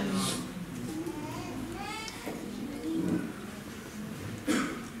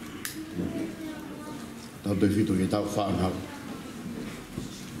 Tau te whitu ke tau whanau.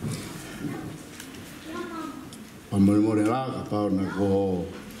 Pamore rā ka pauna ko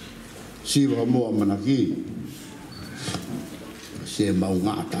siwa moa manaki. Se mau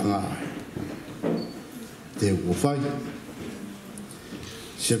ngātanga. Te uko whai.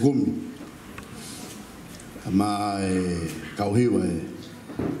 Se gumi. Ma e kauhiwa e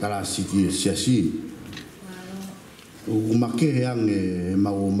tarasiki e Siasi. U makehe ange e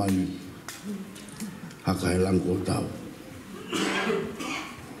mau mai. Haka e lango tau.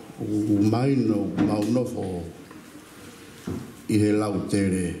 U mai no mau nofo i he lau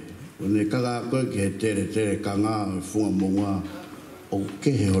tere. O ne kaga koe ki he tere ka ngā e funga monga o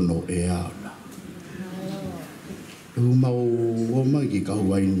ke he hono e aona. U mau o mai ki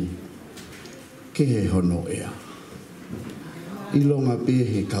kauaini ke he hono ea. I longa pe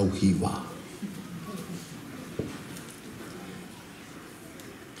he kauhiwa.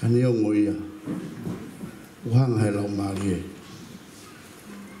 Ka ne ongo ia. Uhanga he lau maari e.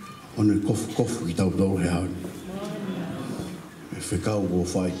 O ne kofu ki tau tau he haoni. E whekau ko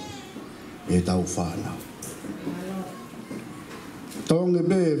whai. E tau whanau. Taonge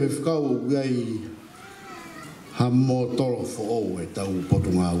be e whekau o gai ha mo tolo fo o e tau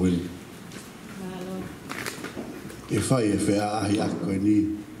potunga wili. E whai e Fe'A'Ahi ako e ni.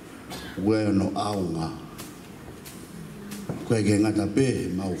 Ue no aunga. Koe ke ngata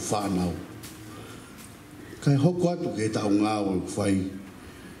pe mau whanau. Kai hoko atu ke tau ngā o whai.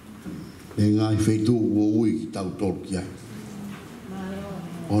 E ngai whaitu ua ui ki tau tolu ki ai.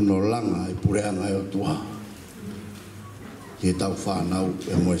 Ono langa e pureanga e o tua. ke tau whanau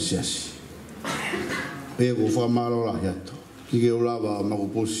e moe siasi. Pea ko whamaro la hiato, ki ke ulawa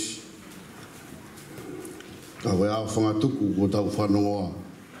makuposi. Ka koe au whangatuku ko tau whanongoa.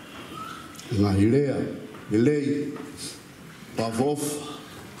 Ngā hirea, hilei, pafofa,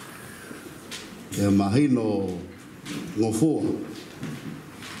 e mahino ngofua,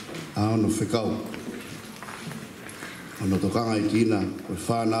 aono whekau. Ano tokanga I kina, koe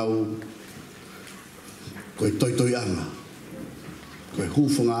whanau, koe toitoi anga, koe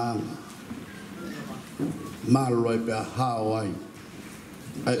hufunga anga, maroi pia hao ai,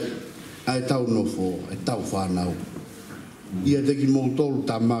 ai tau nofo, ai tau whanau. Ia teki mō tolu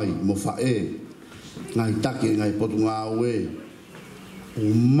tamai, mō whae, ngai take, ngai potu ngā ue,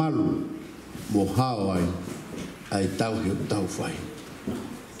 o malu, mō hao ai, ai tau heo tau whai,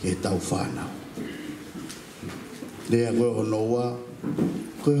 ke tau whanau. Lea koe honoa,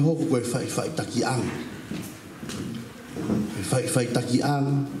 koe hoko koe whai taki anga. Whai taki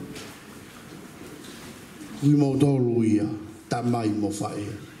anga, kui mō tolu ia, tamai mō whae.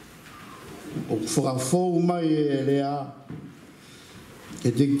 O whakafou mai e lea, ke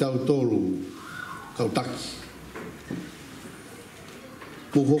tiki tau tolu, kautaki.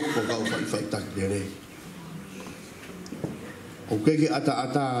 Ko hoko kau whai taki de re. O keke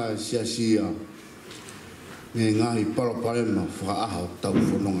ata siasia, nge ngahi paroparema whakaaha tau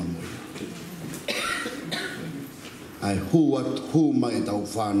whanonga moia. Ai hu mai tau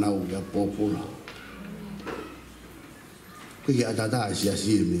whanau ia pōpula. Keke ata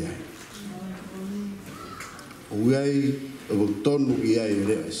siasia mi ai. O iai, o tonu I ai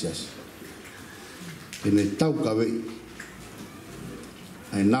rea siasi. Kene tau kawei.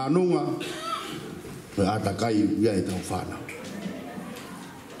 Ai nānunga, koe atakai iai tau whanau.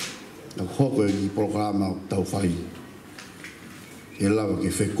 Nau hoko e ki programa tau whai. E lawa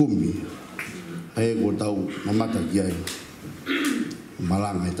ke whekumi. Ai ko tau mamata ki ai.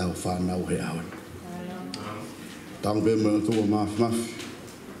 Malanga e tau whanau he awan. Tau pēmera tua mafi.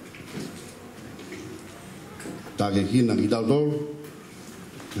 Take kina ki tau tolu.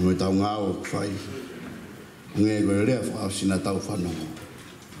 Ngoi tau ngāo whai. Nge koe rea whao sina tau whanau.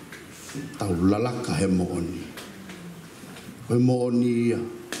 Tau lalaka he mooni. Koe mooni ia.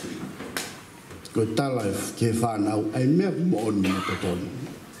 Koe tala ke whanau, ai mea mooni a totonu.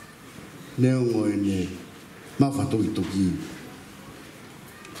 Neo ngoi ne mawhatuki.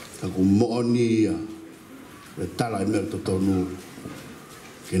 Ako mooni ia. Koe tala mea totonu.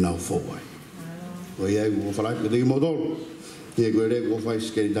 Ke nau whauai. Koe iai ko whalai, koe teki motoro. Ie koe rea ko whai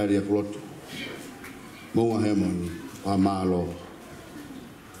skeritari Akolotu. Mounga Heamoni, whamalo.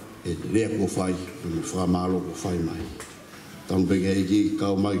 E rea ko whai, whamalo ko whai mai. Tau peke eiki,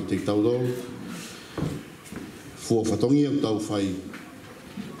 kau mai te tau tolu. Fua whatongi au tau whai.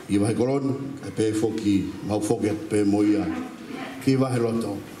 I wahe kolonu, e pē whoki, mau whoki at pē moia. Ki wahe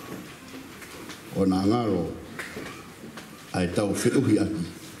loto. O nā ngaro, ai tau whiuhi aki.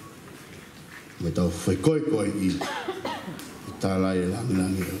 Me tau whaikoikoi I tā lai e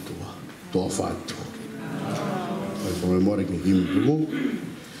langirangi o tua whātua. Ai kore more ke himi tuku.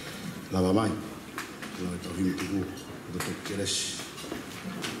 Lava mai. Lai tau himi tuku. Tuku keresi.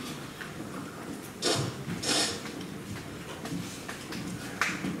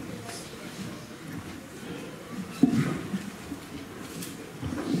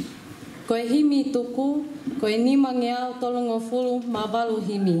 Koe himi tuku, koe nima ngeau tolongo fulu ma walu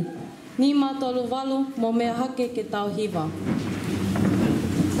himi. Nima tolu walu mo mea hake ke tau hiwa.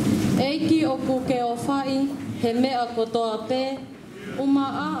 Eiki oku ke o whai, he mea kotoa pē, uma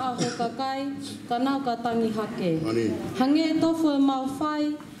a hokakai, ka nau ka tangi hake. Hange tofu e mau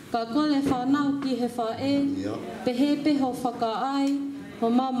whai, ka kole whanau ki he whae, pehe peho whakaai, ho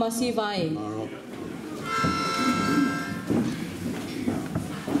mau masiwae.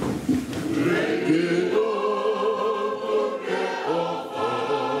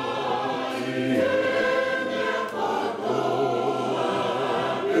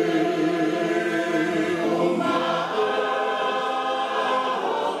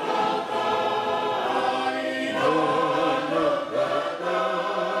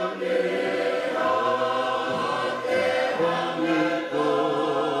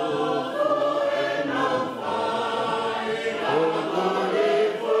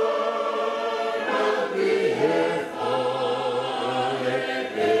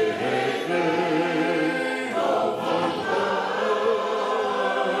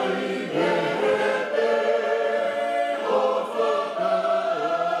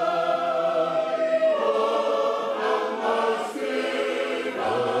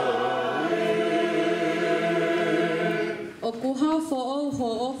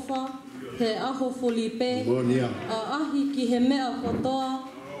 he aho Filipe, Fe'A'Ahi ki he mea kotoa,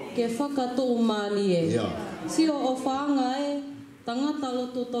 ke whakatō mālie. Sio o whaanga e, tangata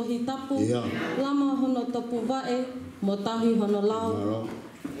lotu tohi tapu, lama hono tapu wae, mo tahi hono lau.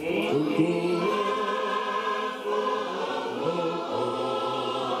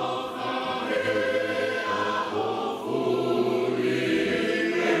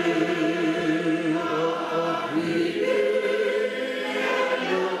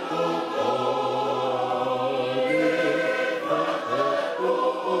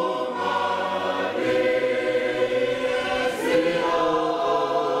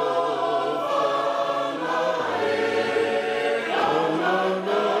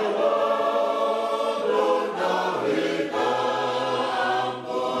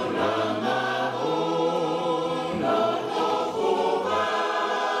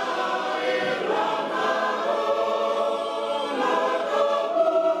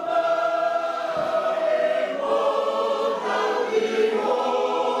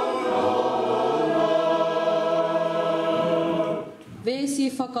 Vesi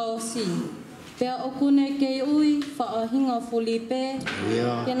whakaosi. Pea okune kei ui, whaahinga Filipe,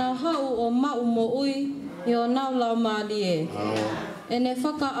 ke nau hau o mau mo ui, i o nau lau mālie. E ne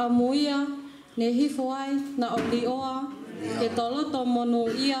whakaamuia, ne hifo ai, na o lioa, ke toloto monu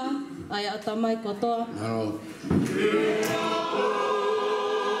ia, ai atamai kotoa.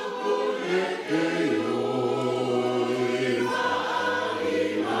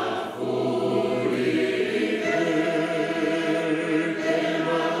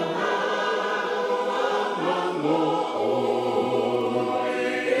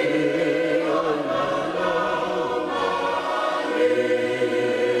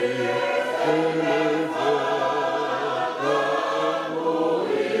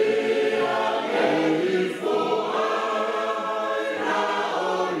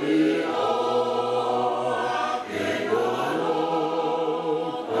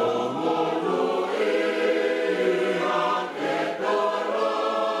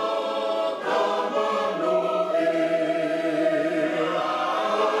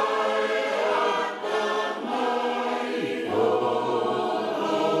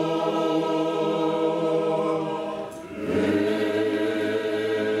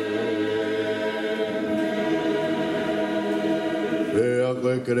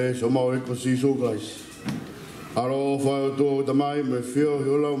 So mau ko si so guys. Aro fa to ta mai me fio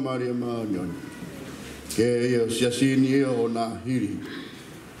hola Maria Manion. Ke yo Siasi ni o na hiri.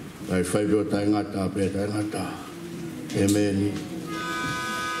 Ai fai bio ta ngata pe ta ngata. Amen.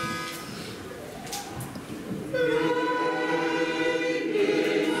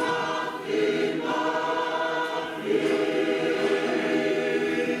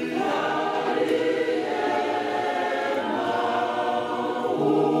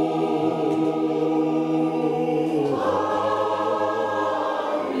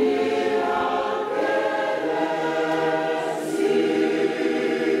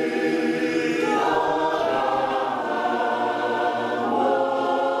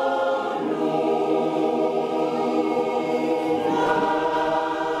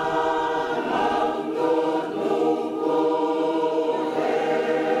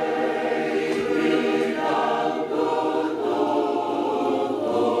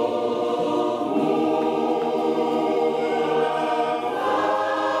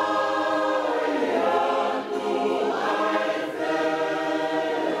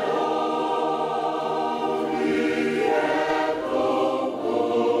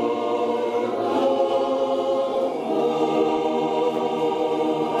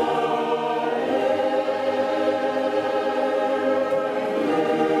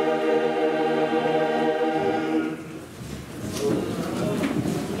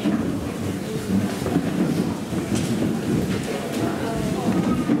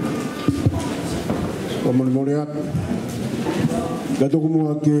 Gato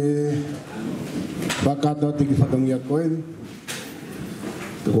kumua ke bakata tiki whakangia koen.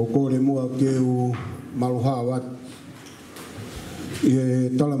 Ko kore mua ke u maluha wat. I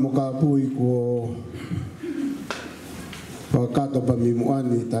tala moka pui ko bakata pa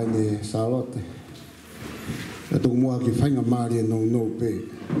mimuani taine salote. Gato kumua ke whainga maari no no pe.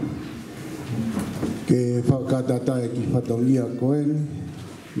 Ke whakata tae ki whakangia koen.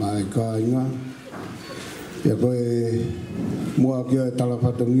 Mai ka inga. Ia koe mua kia e tala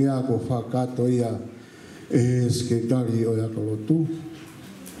whatongia ko whakato ia e sketari o Akolotu.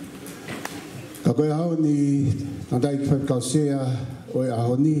 Ka koe hao ni tandai ki whakausea o e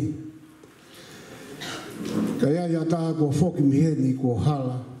aho ni. Ka ia taha ko whoki miheni ko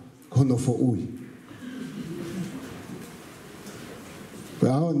hala kono fo ui. Ko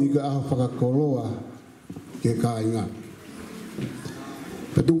aho ni ka aho whakakoloa ke kāinga.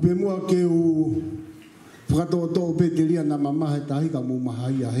 Patu pe mua ke u whakatoto pe te lia na mamahe tahi ka mu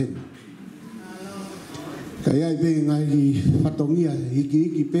mahai a hen. Ka iai pe ngai hi whatongia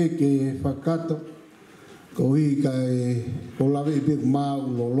hiki pe ke whakato. Ko hi ka e kolawe i pe maa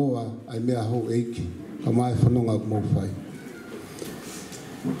uloloa ai mea ho eiki. Ka mai whanonga mo whai.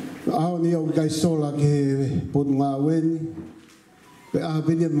 Aho ni au kai sola ke potu ngā weni. Pe aha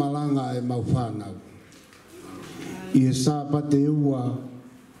pene malanga e mau whanau. I e sā pate ua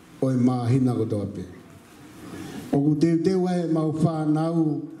o e mahina ko toa pe. O ku te wae mau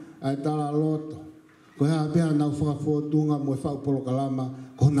whanau ai tala loto. Ko hea pēha nau whakafotunga mo e whau polo kalama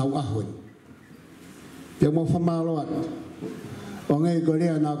ko nau ahoe. Pea mau whamalo atu. O ngai ko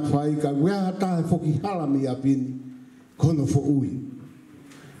rea nā kwhai ka wea hata he whoki halami a pini kono fo ui.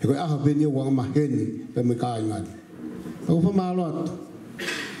 E koe aha pēne wanga maheni pe me kā ingani. Ko whamalo atu.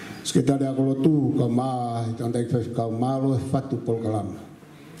 Sekretari Akolotu ka maa i tanda i ka malo e whatu polo kalama.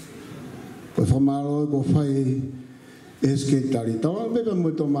 Ko whamalo ko whai e sekretari. Tawa bebe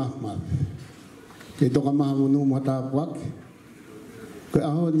mo to mahma. Ke toka maha monu mo ta puake. Ko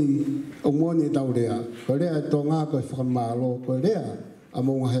aho ni o moni tau rea. Ko rea e tō ngā koe whakamalo. Ko rea a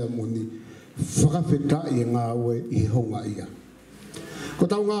mo ngā hea moni. Whakawheta i ngā ue i honga ia. Ko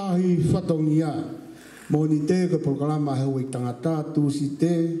tau ngā hi whatongia. Moni te ko polo kalama heu i tangata tūsi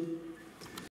te.